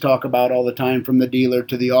you guys talk about all the time, from the dealer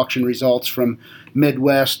to the auction results from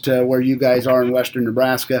Midwest to where you guys are in Western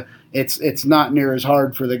Nebraska, it's not near as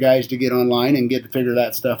hard for the guys to get online and get to figure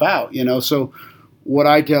that stuff out. So what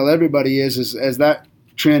I tell everybody is as that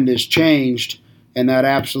trend has changed and that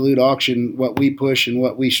absolute auction, what we push and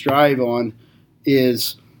what we strive on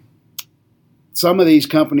is some of these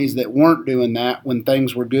companies that weren't doing that when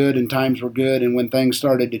things were good and times were good and when things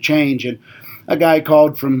started to change. And a guy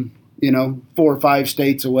called from, 4 or 5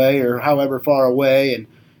 states away or however far away, and,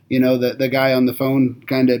 the guy on the phone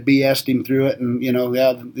kind of BS'd him through it, and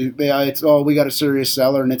it's we got a serious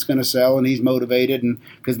seller and it's going to sell, and he's motivated, and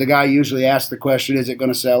because the guy usually asks the question, is it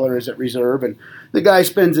going to sell or is it reserve? And the guy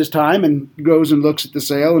spends his time and goes and looks at the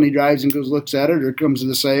sale, and he drives and goes looks at it, or comes to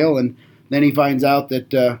the sale, and then he finds out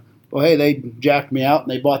that hey, they jacked me out and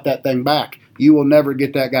they bought that thing back. You will never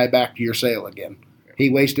get that guy back to your sale again. He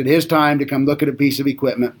wasted his time to come look at a piece of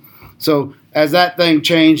equipment. So as that thing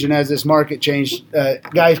changed and as this market changed,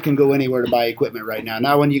 guys can go anywhere to buy equipment right now.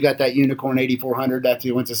 Now, when you got that unicorn 8400, that's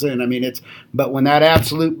the one's a sin. I mean, but when that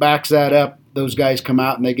absolute backs that up, those guys come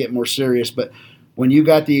out and they get more serious. But when you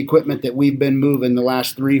got the equipment that we've been moving the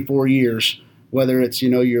last 3-4 years, whether it's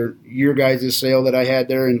your guys' sale that I had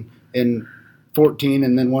there in 14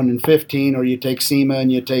 and then one in 15, or you take SEMA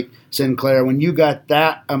and you take Sinclair, when you got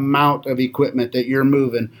that amount of equipment that you're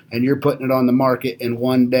moving and you're putting it on the market in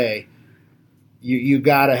one day, you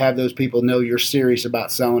got to have those people know you're serious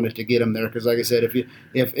about selling it to get them there. Because like I said,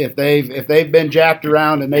 if they've been jacked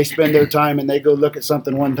around and they spend their time and they go look at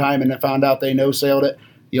something one time and they found out they no-sailed it,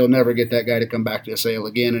 you'll never get that guy to come back to a sale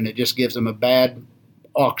again, and it just gives them a bad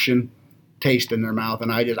auction taste in their mouth.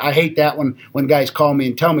 And I hate that when guys call me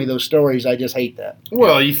and tell me those stories. I just hate that.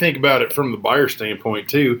 Well, you think about it from the buyer standpoint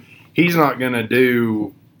too. He's not going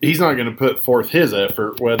to put forth his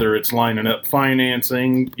effort, whether it's lining up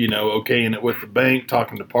financing, okaying it with the bank,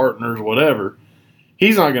 talking to partners, whatever.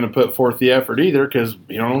 He's not going to put forth the effort either because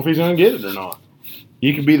you don't know if he's going to get it or not.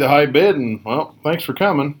 You could be the high bid and, well, thanks for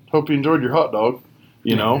coming. Hope you enjoyed your hot dog.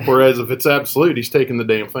 Whereas if it's absolute, he's taking the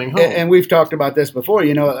damn thing home. And we've talked about this before.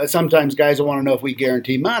 Sometimes guys will want to know if we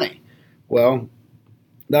guarantee money. Well,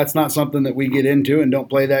 that's not something that we get into and don't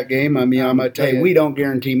play that game. I mean, I'm going to tell you, we don't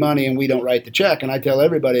guarantee money and we don't write the check. And I tell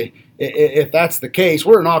everybody, if that's the case,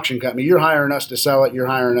 we're an auction company. You're hiring us to sell it. You're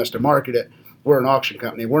hiring us to market it. We're an auction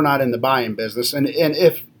company. We're not in the buying business. And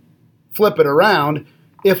if, flip it around,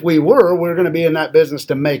 if we're going to be in that business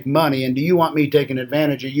to make money. And do you want me taking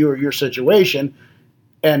advantage of you or your situation?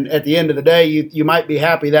 And at the end of the day, you might be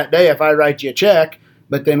happy that day if I write you a check,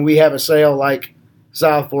 but then we have a sale like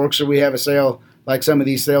South Forks, or we have a sale like some of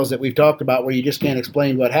these sales that we've talked about where you just can't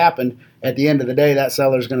explain what happened. At the end of the day, that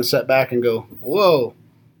seller's going to sit back and go, whoa,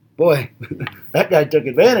 boy, that guy took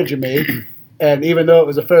advantage of me. And even though it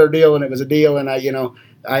was a fair deal and it was a deal, and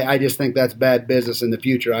I just think that's bad business in the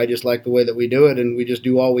future. I just like the way that we do it, and we just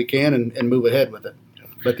do all we can and move ahead with it.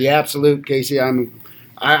 But the absolute, Casey,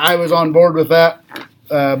 I was on board with that.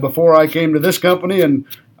 Before I came to this company, and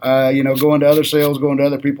going to other sales, going to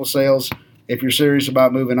other people's sales. If you're serious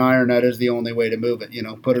about moving iron, that is the only way to move it.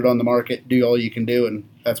 Put it on the market, do all you can do, and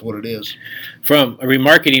that's what it is. From a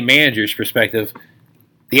remarketing manager's perspective,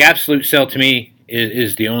 the absolute sale to me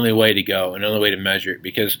is the only way to go and the only way to measure it,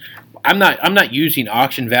 because I'm not using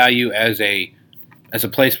auction value as a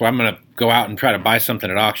place where I'm going to go out and try to buy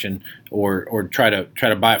something at auction or try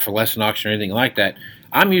to buy it for less than auction or anything like that.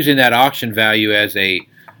 I'm using that auction value as a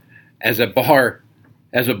bar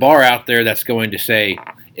out there that's going to say,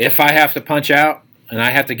 if I have to punch out and I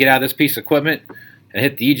have to get out of this piece of equipment and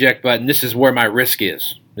hit the eject button, this is where my risk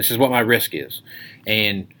is. This is what my risk is.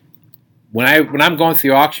 And when I'm going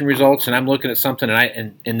through auction results and I'm looking at something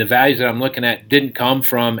and the values that I'm looking at didn't come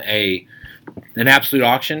from an absolute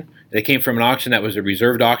auction, they came from an auction that was a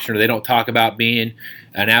reserved auction, or they don't talk about being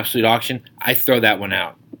an absolute auction, I throw that one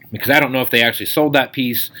out. Because I don't know if they actually sold that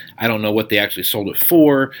piece. I don't know what they actually sold it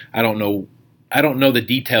for. I don't know the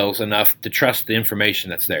details enough to trust the information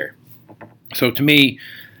that's there. So to me,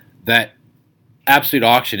 that absolute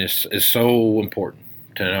auction is so important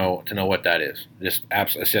to know what that is. Just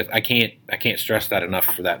absolutely, I can't stress that enough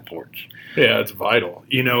for that importance. Yeah, it's vital.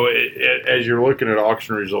 As you're looking at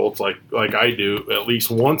auction results, like I do at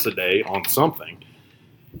least once a day on something,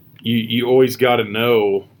 you always got to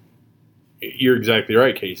know. You're exactly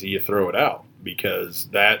right, Casey. You throw it out because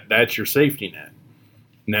that's your safety net.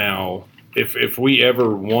 Now, if we ever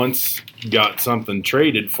once got something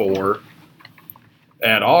traded for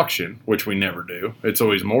at auction, which we never do, it's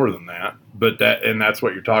always more than that. But that's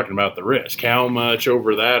what you're talking about, the risk. How much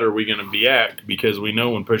over that are we going to be at? Because we know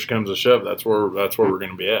when push comes to shove, that's where we're going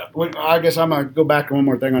to be at. Well, I guess I'm going to go back to one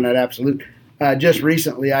more thing on that absolute. Just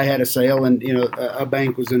recently, I had a sale, and a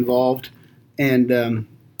bank was involved, and.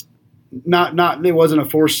 Not it wasn't a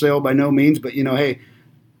forced sale by no means, but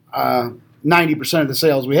 90% of the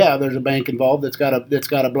sales we have, there's a bank involved that's got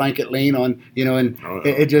a blanket lien on,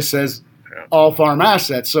 it just says all farm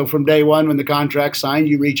assets. So from day one, when the contract's signed,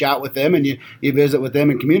 you reach out with them and you visit with them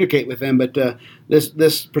and communicate with them. But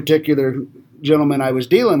this particular gentleman I was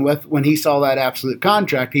dealing with, when he saw that absolute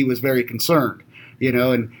contract, he was very concerned,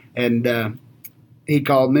 and he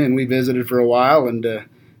called me and we visited for a while, and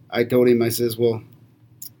I told him, I says, well,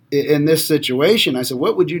 in this situation, I said,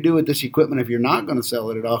 what would you do with this equipment if you're not going to sell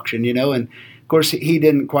it at auction, And of course, he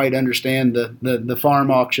didn't quite understand the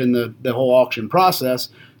farm auction, the whole auction process.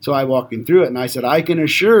 So I walked him through it, and I said, I can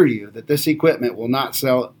assure you that this equipment will not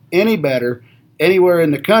sell any better anywhere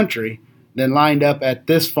in the country than lined up at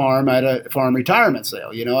this farm at a farm retirement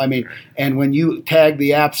sale, and when you tag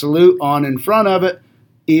the absolute on in front of it,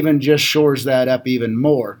 even just shores that up even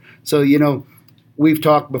more. So, we've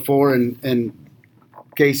talked before, and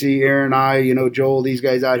Casey, Aaron, I, Joel, these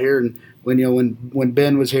guys out here, and when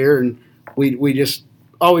Ben was here, and we just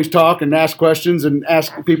always talk and ask questions and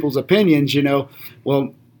ask people's opinions,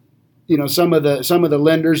 well, some of the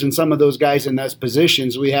lenders and some of those guys in those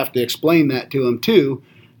positions, we have to explain that to them too,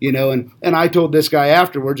 and I told this guy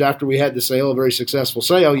afterwards, after we had the sale, a very successful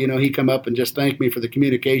sale, he come up and just thanked me for the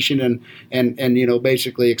communication and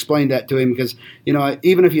basically explained that to him because,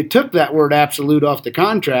 even if you took that word absolute off the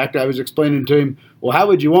contract, I was explaining to him, well, how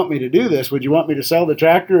would you want me to do this? Would you want me to sell the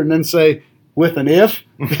tractor and then say with an if,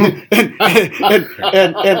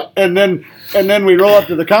 and then we roll up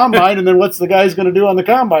to the combine, and then what's the guys going to do on the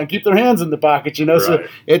combine? Keep their hands in the pockets, Right. So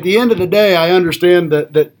at the end of the day, I understand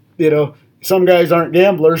that some guys aren't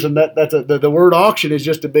gamblers, and the word auction is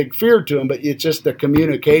just a big fear to them. But it's just the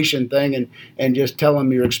communication thing, and just tell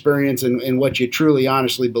them your experience and what you truly,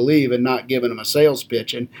 honestly believe, and not giving them a sales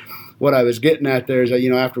pitch. And what I was getting at there is that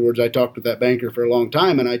afterwards I talked with that banker for a long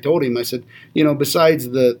time, and I told him, I said, besides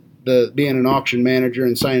the being an auction manager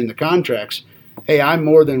and signing the contracts, hey, I'm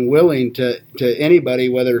more than willing to anybody,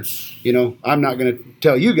 whether, I'm not going to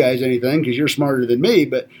tell you guys anything because you're smarter than me,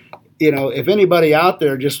 but, if anybody out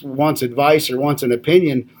there just wants advice or wants an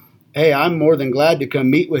opinion, hey, I'm more than glad to come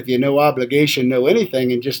meet with you, no obligation, no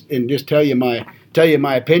anything, and just tell you my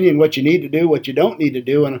opinion, what you need to do, what you don't need to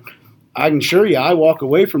do, and I can assure you I walk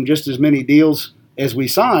away from just as many deals as we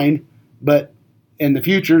sign, but in the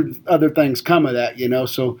future, other things come of that,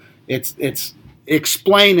 so it's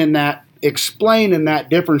explaining that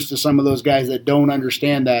difference to some of those guys that don't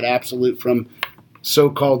understand that absolute from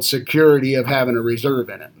so-called security of having a reserve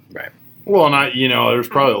in it. Right. Well, and there's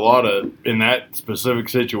probably a lot of, in that specific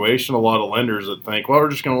situation, a lot of lenders that think, well, we're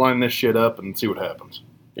just going to line this shit up and see what happens,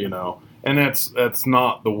 and that's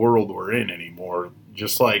not the world we're in anymore.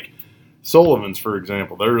 Just like Sullivan's, for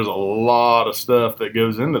example, there's a lot of stuff that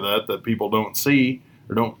goes into that people don't see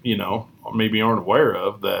or don't, or maybe aren't aware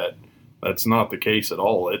of. That's not the case at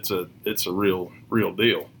all. It's a real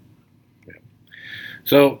deal. Yeah.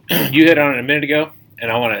 So you hit on it a minute ago,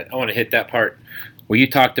 and I want to hit that part where you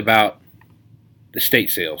talked about the state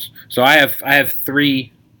sales. So I have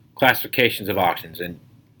three classifications of auctions, and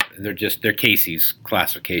they're Casey's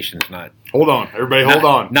classifications, not. Hold on, everybody, hold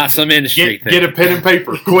on. Not some industry thing. Get a pen and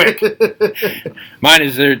paper, quick. Mine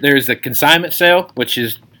is there's the consignment sale, which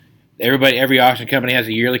is every auction company has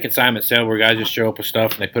a yearly consignment sale where guys just show up with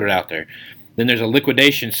stuff and they put it out there. Then there's a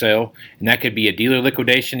liquidation sale, and that could be a dealer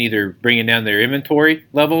liquidation, either bringing down their inventory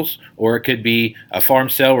levels, or it could be a farm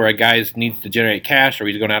sale where a guy needs to generate cash or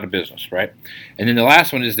he's going out of business, right? And then the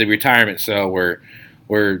last one is the retirement sale where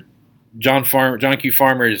John Q.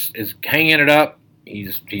 Farmer is hanging it up.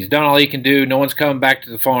 He's done all he can do. No one's coming back to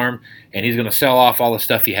the farm, and he's going to sell off all the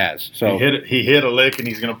stuff he has. So he hit a lick, and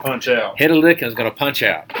he's going to punch out. Hit a lick, and he's going to punch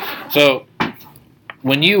out. So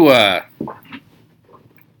when you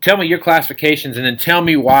tell me your classifications, and then tell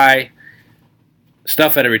me why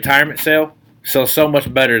stuff at a retirement sale sells so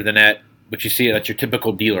much better than at what you see at your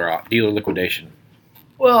typical dealer liquidation.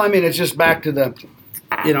 Well, I mean, it's just back to the,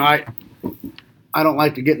 I don't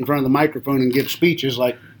like to get in front of the microphone and give speeches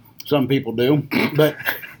like some people do, but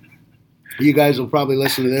you guys will probably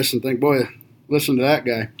listen to this and think, boy, listen to that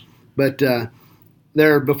guy. But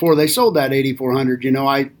before they sold that 8400,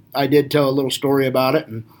 I did tell a little story about it,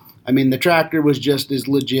 and I mean, the tractor was just as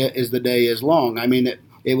legit as the day is long. I mean,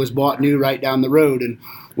 it was bought new right down the road, and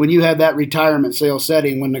when you have that retirement sale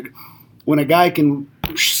setting, when a guy can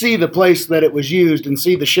see the place that it was used and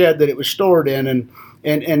see the shed that it was stored in,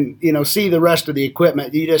 and see the rest of the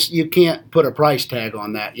equipment, you can't put a price tag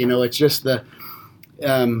on that. It's just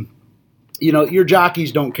your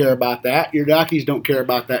jockeys don't care about that. Your jockeys don't care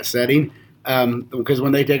about that setting. Because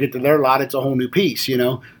when they take it to their lot, it's a whole new piece,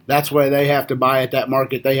 That's why they have to buy at that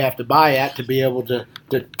market they have to buy at to be able to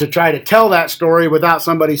try to tell that story without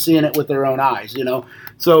somebody seeing it with their own eyes,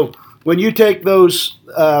 So when you take those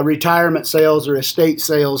retirement sales or estate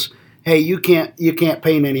sales, hey, you can't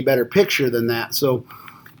paint any better picture than that. So,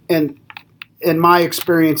 and in my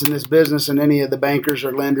experience in this business, and any of the bankers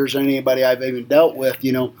or lenders or anybody I've even dealt with,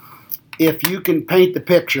 if you can paint the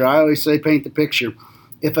picture, I always say paint the picture.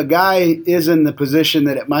 If a guy is in the position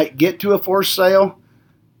that it might get to a forced sale,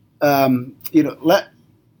 let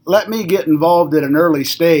me get involved at an early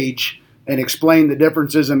stage and explain the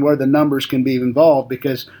differences and where the numbers can be involved,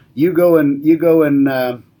 because you go and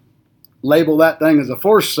label that thing as a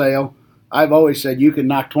forced sale. I've always said you can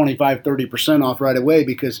knock 25-30% off right away,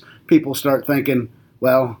 because people start thinking,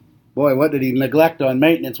 well, boy, what did he neglect on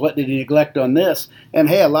maintenance? What did he neglect on this? And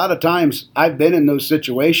hey, a lot of times I've been in those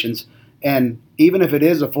situations, and even if it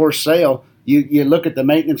is a forced sale, you look at the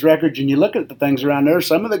maintenance records and you look at the things around there.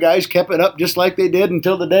 Some of the guys kept it up just like they did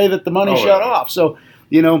until the day that the money shut off. So,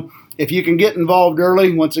 if you can get involved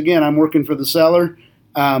early, once again, I'm working for the seller,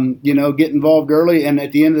 get involved early. And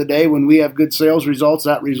at the end of the day, when we have good sales results,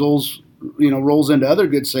 that rolls into other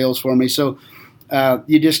good sales for me. So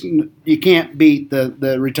you can't beat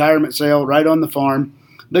the retirement sale right on the farm.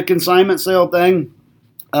 The consignment sale thing,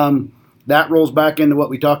 that rolls back into what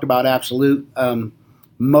we talked about, absolute.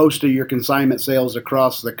 Most of your consignment sales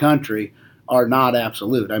across the country are not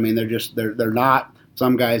absolute. I mean, they're not.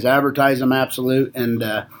 Some guys advertise them absolute, and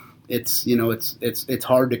it's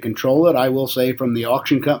hard to control it. I will say, from the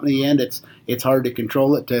auction company end, it's hard to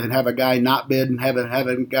control it, to have a guy not bid and have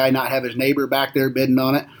a guy not have his neighbor back there bidding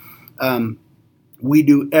on it. We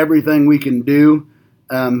do everything we can do,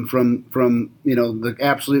 from the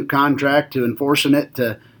absolute contract to enforcing it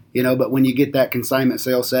to. But when you get that consignment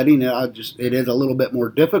sale setting, it is a little bit more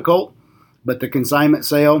difficult. But the consignment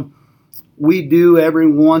sale, we do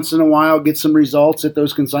every once in a while get some results at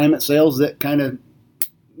those consignment sales that kind of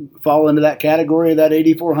fall into that category of that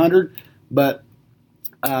 8,400. But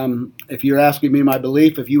if you're asking me my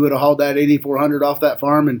belief, if you would have hauled that 8,400 off that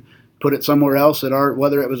farm and put it somewhere else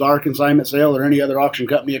whether it was our consignment sale or any other auction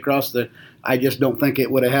company I just don't think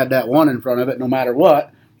it would have had that one in front of it, no matter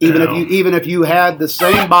what. Even if you had the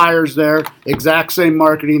same buyers there, exact same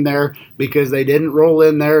marketing there, because they didn't roll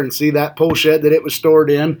in there and see that pull shed that it was stored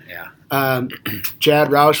in. Yeah. Chad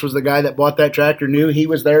Roush was the guy that bought that tractor. Knew he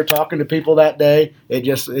was there talking to people that day. It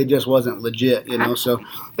just wasn't legit, So,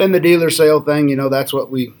 and the dealer sale thing, that's what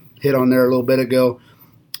we hit on there a little bit ago.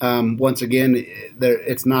 Once again,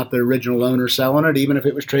 it's not the original owner selling it. Even if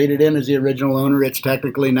it was traded in as the original owner, it's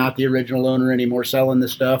technically not the original owner anymore selling the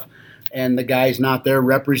stuff. And the guy's not there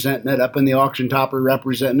representing it, up in the auction topper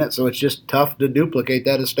representing it. So it's just tough to duplicate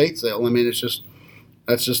that estate sale. I mean,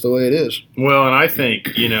 that's just the way it is. Well, and I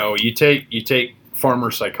think, you take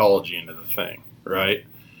farmer psychology into the thing, right?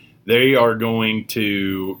 They are going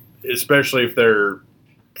to, especially if they're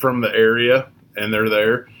from the area and they're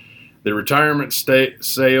there, the retirement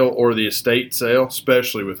sale or the estate sale,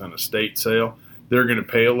 especially with an estate sale, they're going to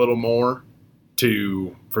pay a little more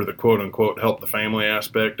for the quote unquote help the family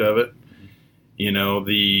aspect of it.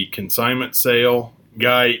 The consignment sale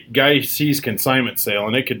guy sees consignment sale,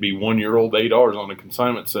 and it could be 1 year old $8 on a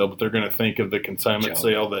consignment sale, but they're going to think of the consignment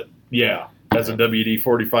sale that has a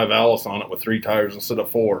WD-45 Alice on it with 3 tires instead of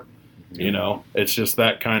 4. It's just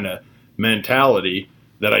that kind of mentality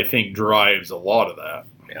that I think drives a lot of that.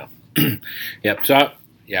 Yeah. Yep. So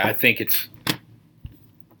I think it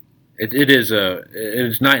is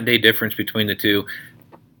night and day difference between the two.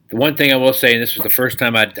 The one thing I will say, and this was the first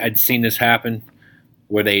time I'd seen this happen,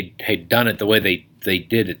 where they had done it the way they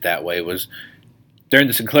did it that way, was during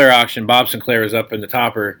the Sinclair auction. Bob Sinclair was up in the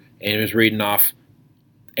topper and he was reading off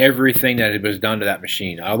everything that was done to that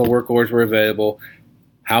machine. All the work orders were available,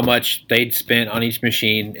 how much they'd spent on each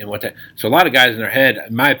machine, and what that. So a lot of guys in their head,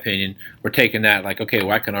 in my opinion, were taking that like, okay,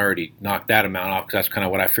 well, I can already knock that amount off, because that's kind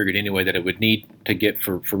of what I figured anyway that it would need to get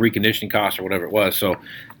for reconditioning costs or whatever it was. So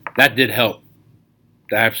that did help.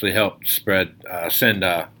 That actually helped send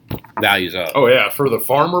values up. Oh, yeah. For the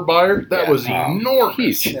farmer buyer, that was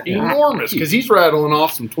enormous. Enormous, because he's rattling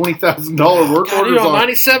off some $20,000 work orders on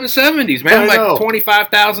 9770s, man. Like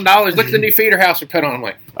 $25,000. Look at the new feeder house we put on. I'm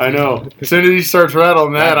like, I know. As soon as he starts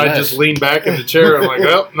rattling that, I just lean back in the chair. I'm like,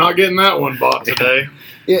 well, not getting that one bought today.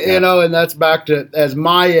 And that's back to as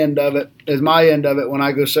my end of it. When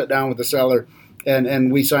I go sit down with the seller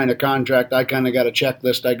and we sign a contract, I kind of got a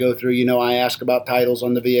checklist I go through. I ask about titles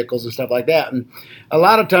on the vehicles and stuff like that. And a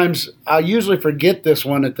lot of times I usually forget this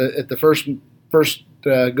one at the first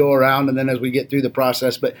go around, and then as we get through the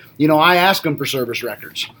process. But I ask them for service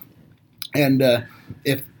records, and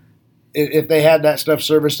if they had that stuff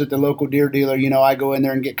serviced at the local Deere dealer, I go in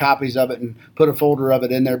there and get copies of it and put a folder of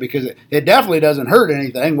it in there, because it definitely doesn't hurt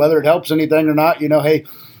anything, whether it helps anything or not. Hey,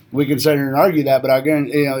 we can sit here and argue that, but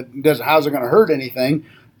again, how's it going to hurt anything?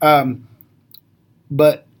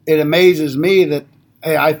 But it amazes me that,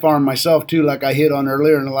 hey, I farm myself too, like I hit on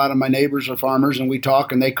earlier, and a lot of my neighbors are farmers, and we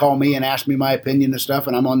talk, and they call me and ask me my opinion and stuff,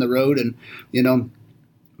 and I'm on the road, and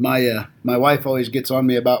my wife always gets on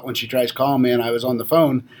me about when she tries calling me and I was on the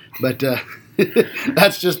phone, but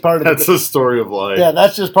That's just part of That's the story of life. Yeah,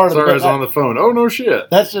 that's just part of Sorry, I was on the phone. Oh, no shit.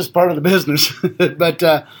 That's just part of the business. But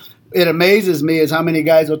it amazes me is how many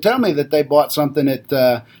guys will tell me that they bought something at,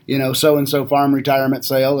 so-and-so farm retirement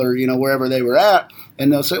sale or, wherever they were at.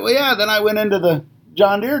 And they'll say, well, yeah, then I went into the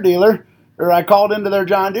John Deere dealer or I called into their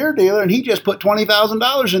John Deere dealer and he just put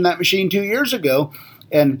 $20,000 in that machine 2 years ago.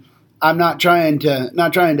 And I'm not trying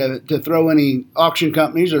to throw any auction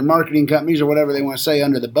companies or marketing companies or whatever they want to say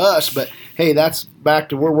under the bus, but hey, that's back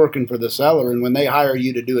to we're working for the seller, and when they hire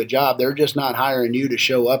you to do a job, they're just not hiring you to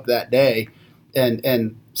show up that day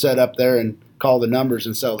and set up there and call the numbers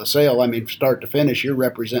and sell the sale. I mean, start to finish, you're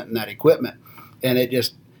representing that equipment, and it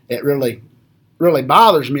really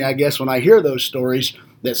bothers me, I guess, when I hear those stories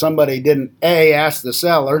that somebody didn't ask the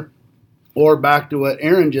seller, or back to what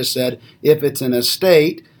Aaron just said, if it's an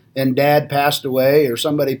estate and dad passed away or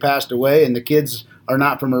somebody passed away and the kids are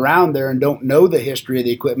not from around there and don't know the history of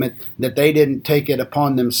the equipment, that they didn't take it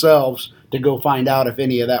upon themselves to go find out if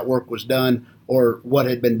any of that work was done or what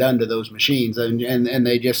had been done to those machines. And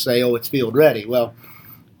they just say, oh, it's field ready. Well,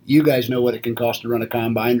 you guys know what it can cost to run a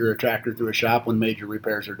combine or a tractor through a shop when major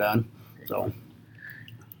repairs are done. So,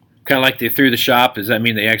 kind of like they through the shop. Does that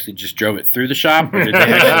mean they actually just drove it through the shop, or did they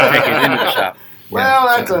actually take it into the shop? Well,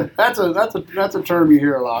 that's a term you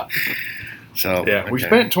hear a lot. So yeah, we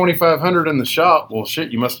spent $2,500 in the shop. Well,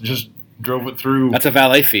 shit, you must have just drove it through. That's a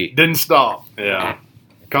valet fee. Didn't stop. Yeah,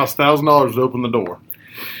 it cost $1,000 to open the door.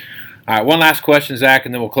 All right, one last question, Zach,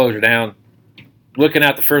 and then we'll close her down. Looking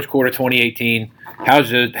at the first quarter 2018,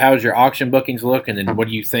 how's your auction bookings look, and then what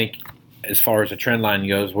do you think as far as the trend line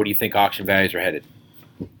goes? Where do you think auction values are headed?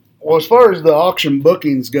 Well, as far as the auction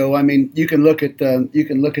bookings go, I mean, you can look at the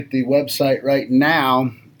website right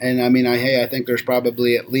now, and I mean, I think there's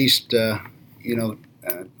probably at least 10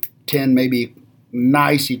 maybe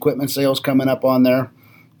nice equipment sales coming up on there.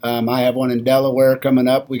 I have one in Delaware coming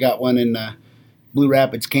up. We got one in Blue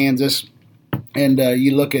Rapids, Kansas, and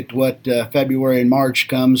you look at what February and March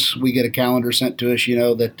comes. We get a calendar sent to us,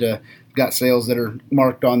 that got sales that are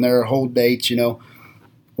marked on there, hold dates,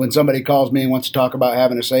 When somebody calls me and wants to talk about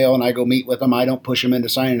having a sale and I go meet with them, I don't push them into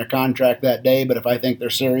signing a contract that day. But if I think they're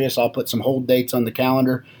serious, I'll put some hold dates on the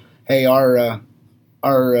calendar. Hey, our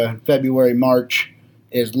February, March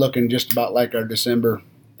is looking just about like our December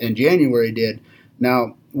and January did.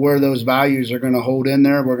 Now, where those values are going to hold in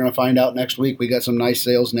there, we're going to find out next week. We got some nice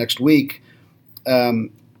sales next week.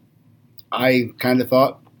 I kind of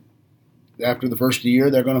thought after the first of the year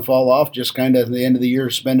they're going to fall off, just kind of at the end of the year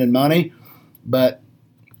spending money. But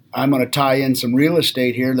I'm going to tie in some real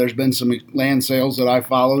estate here. There's been some land sales that I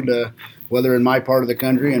followed, whether in my part of the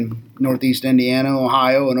country in northeast Indiana,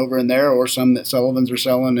 Ohio, and over in there, or some that Sullivan's are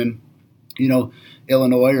selling in,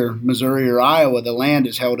 Illinois or Missouri or Iowa. The land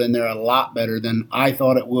is held in there a lot better than I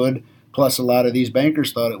thought it would, plus a lot of these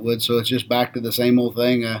bankers thought it would. So it's just back to the same old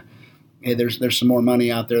thing. Hey, there's some more money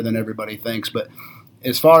out there than everybody thinks. But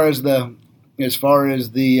as far as the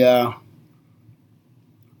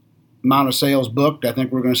amount of sales booked, I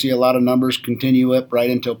think we're going to see a lot of numbers continue up right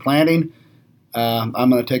until planting. I'm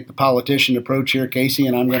going to take the politician approach here, Casey,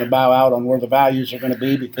 and I'm going to bow out on where the values are going to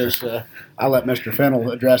be because I'll let Mr. Fintel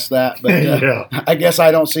address that. But Yeah. I guess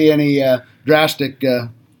I don't see any drastic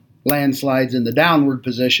landslides in the downward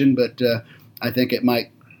position, but I think it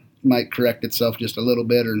might correct itself just a little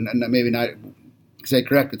bit, or maybe not say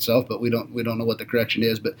correct itself, but we don't know what the correction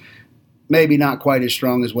is, but maybe not quite as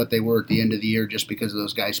strong as what they were at the end of the year just because of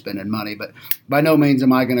those guys spending money. But by no means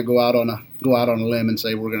am I going to go out on a limb and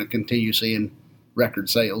say we're going to continue seeing record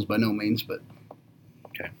sales. By no means, but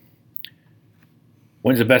okay.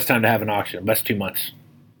 When's the best time to have an auction? Best 2 months.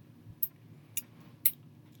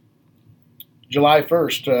 July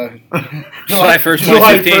 1st. July 1st,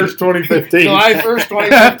 July 2015. 1st, 2015. July 1st,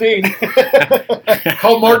 2015.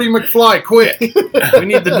 Call Marty McFly, quick. We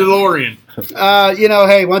need the DeLorean.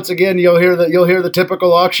 Hey, once again, you'll hear the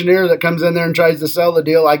typical auctioneer that comes in there and tries to sell the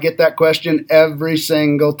deal. I get that question every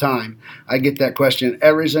single time. I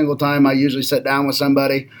usually sit down with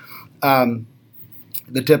somebody. The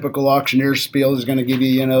typical auctioneer spiel is going to give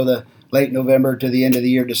you, the late November to the end of the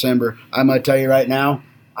year, December. I'm going to tell you right now,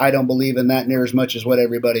 I don't believe in that near as much as what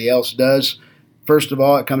everybody else does. First of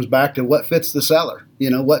all, it comes back to what fits the seller.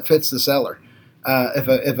 What fits the seller. If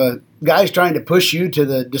a guy's trying to push you to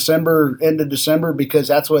the end of December because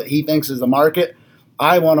that's what he thinks is the market,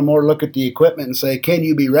 I want to more look at the equipment and say, can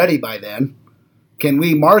you be ready by then? Can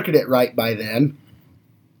we market it right by then?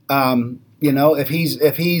 If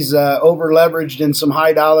he's over leveraged in some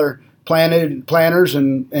high dollar planters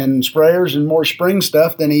and sprayers and more spring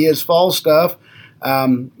stuff than he is fall stuff,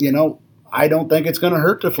 I don't think it's going to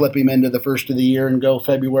hurt to flip him into the first of the year and go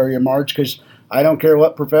February or March, because I don't care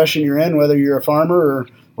what profession you're in, whether you're a farmer or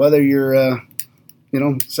whether you're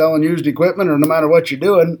selling used equipment, or no matter what you're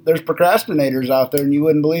doing, there's procrastinators out there, and you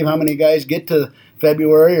wouldn't believe how many guys get to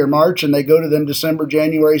February or March and they go to them December,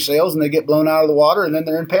 January sales and they get blown out of the water, and then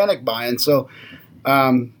they're in panic buying. So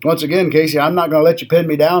once again, Casey, I'm not going to let you pin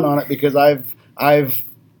me down on it, because I've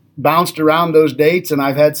bounced around those dates, and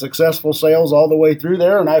I've had successful sales all the way through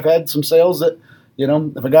there, and I've had some sales that,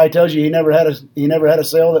 if a guy tells you he never had a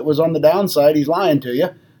sale that was on the downside, he's lying to you.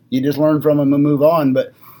 You just learn from him and move on.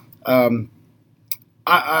 But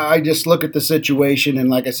I just look at the situation, and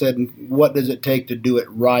like I said, what does it take to do it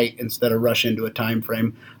right instead of rush into a time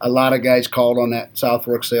frame? A lot of guys called on that South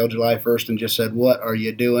Fork sale July 1st and just said, "What are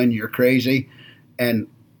you doing? You're crazy." And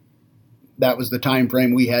that was the time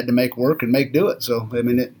frame we had to make work and make do it. So,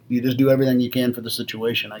 you just do everything you can for the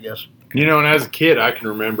situation, I guess. And as a kid, I can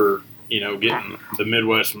remember, getting the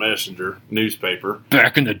Midwest Messenger newspaper.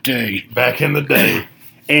 Back in the day.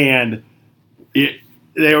 And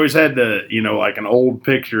they always had like an old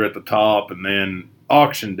picture at the top, and then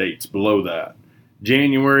auction dates below that.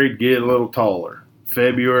 January, get a little taller.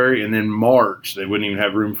 February, and then March, they wouldn't even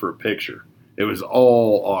have room for a picture. It was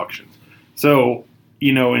all auctions. So,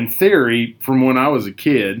 in theory, from when I was a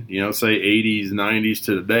kid, say 80s, 90s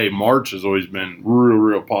to today, March has always been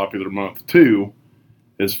real popular month too,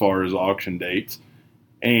 as far as auction dates.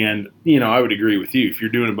 And, I would agree with you. If you're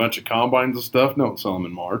doing a bunch of combines and stuff, don't sell them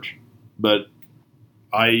in March. But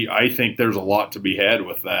I think there's a lot to be had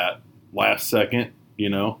with that last second, We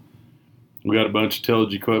got a bunch of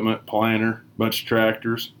tillage equipment, planter, bunch of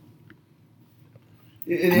tractors.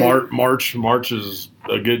 March is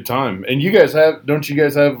a good time. And don't you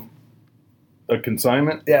guys have a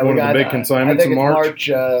consignment? Yeah, one of the big consignments in March? March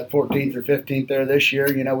 14th or 15th there this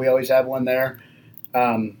year. We always have one there.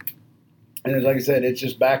 And like I said, it's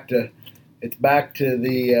just back to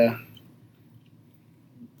the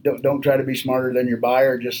don't try to be smarter than your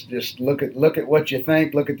buyer. Just look at what you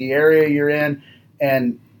think, look at the area you're in,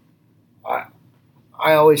 and I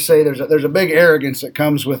always say there's a big arrogance that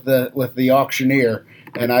comes with the auctioneer.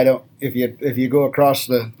 And I don't. If you go across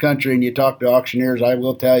the country and you talk to auctioneers, I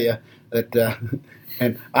will tell you that.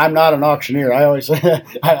 And I'm not an auctioneer. I always say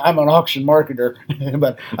I'm an auction marketer.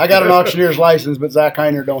 But I got an auctioneer's license, but Zach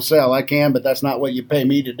Hiner don't sell. I can, but that's not what you pay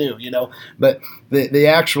me to do. But the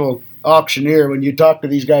actual auctioneer, when you talk to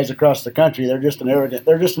these guys across the country, they're just an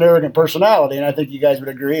arrogant personality, and I think you guys would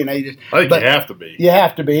agree. And I think you have to be. You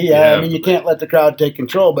have to be. You can't let the crowd take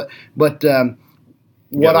control. But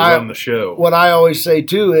what I always say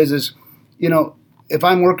too is if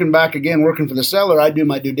I'm working for the seller, I do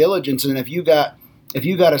my due diligence, and if you got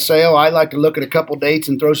a sale, I like to look at a couple dates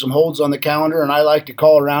and throw some holds on the calendar, and I like to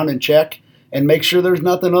call around and check and make sure there's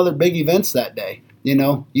nothing other big events that day.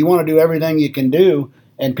 You want to do everything you can do,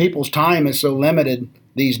 and people's time is so limited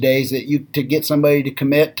these days that to get somebody to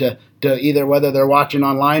commit to either whether they're watching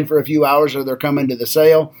online for a few hours or they're coming to the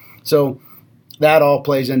sale. So that all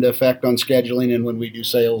plays into effect on scheduling and when we do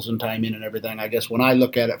sales and timing and everything, I guess, when I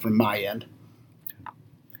look at it from my end.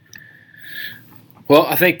 Well,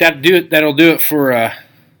 I think that'll do it for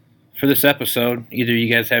this episode. Either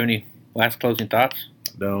you guys have any last closing thoughts?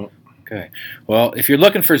 Don't. Okay. Well, if you're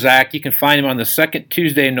looking for Zach, you can find him on the second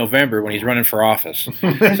Tuesday in November when he's running for office. So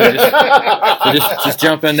just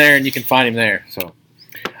jump in there and you can find him there. So,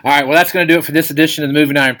 all right. Well, that's going to do it for this edition of the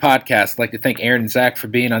Moving Iron Podcast. I'd like to thank Aaron and Zach for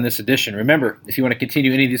being on this edition. Remember, if you want to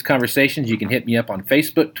continue any of these conversations, you can hit me up on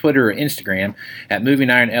Facebook, Twitter, or Instagram at Moving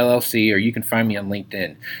Iron LLC, or you can find me on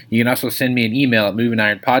LinkedIn. You can also send me an email at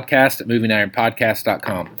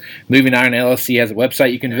movingironpodcast@movingironpodcast.com. Moving Iron LLC has a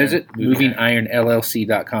website you can visit,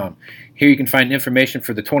 movingironllc.com. Here you can find information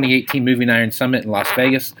for the 2018 Moving Iron Summit in Las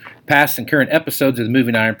Vegas, past and current episodes of the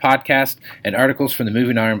Moving Iron Podcast, and articles from the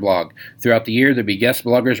Moving Iron blog. Throughout the year, there'll be guest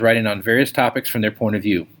bloggers writing on various topics from their point of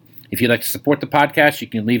view. If you'd like to support the podcast, you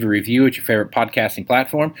can leave a review at your favorite podcasting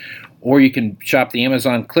platform, or you can shop the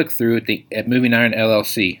Amazon click-through at Moving Iron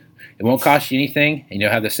LLC. It won't cost you anything, and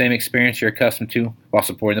you'll have the same experience you're accustomed to while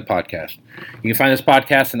supporting the podcast. You can find this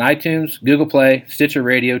podcast on iTunes, Google Play, Stitcher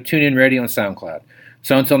Radio, TuneIn Radio, and SoundCloud.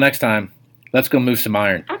 So until next time, let's go move some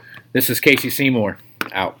iron. This is Casey Seymour,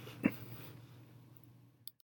 out.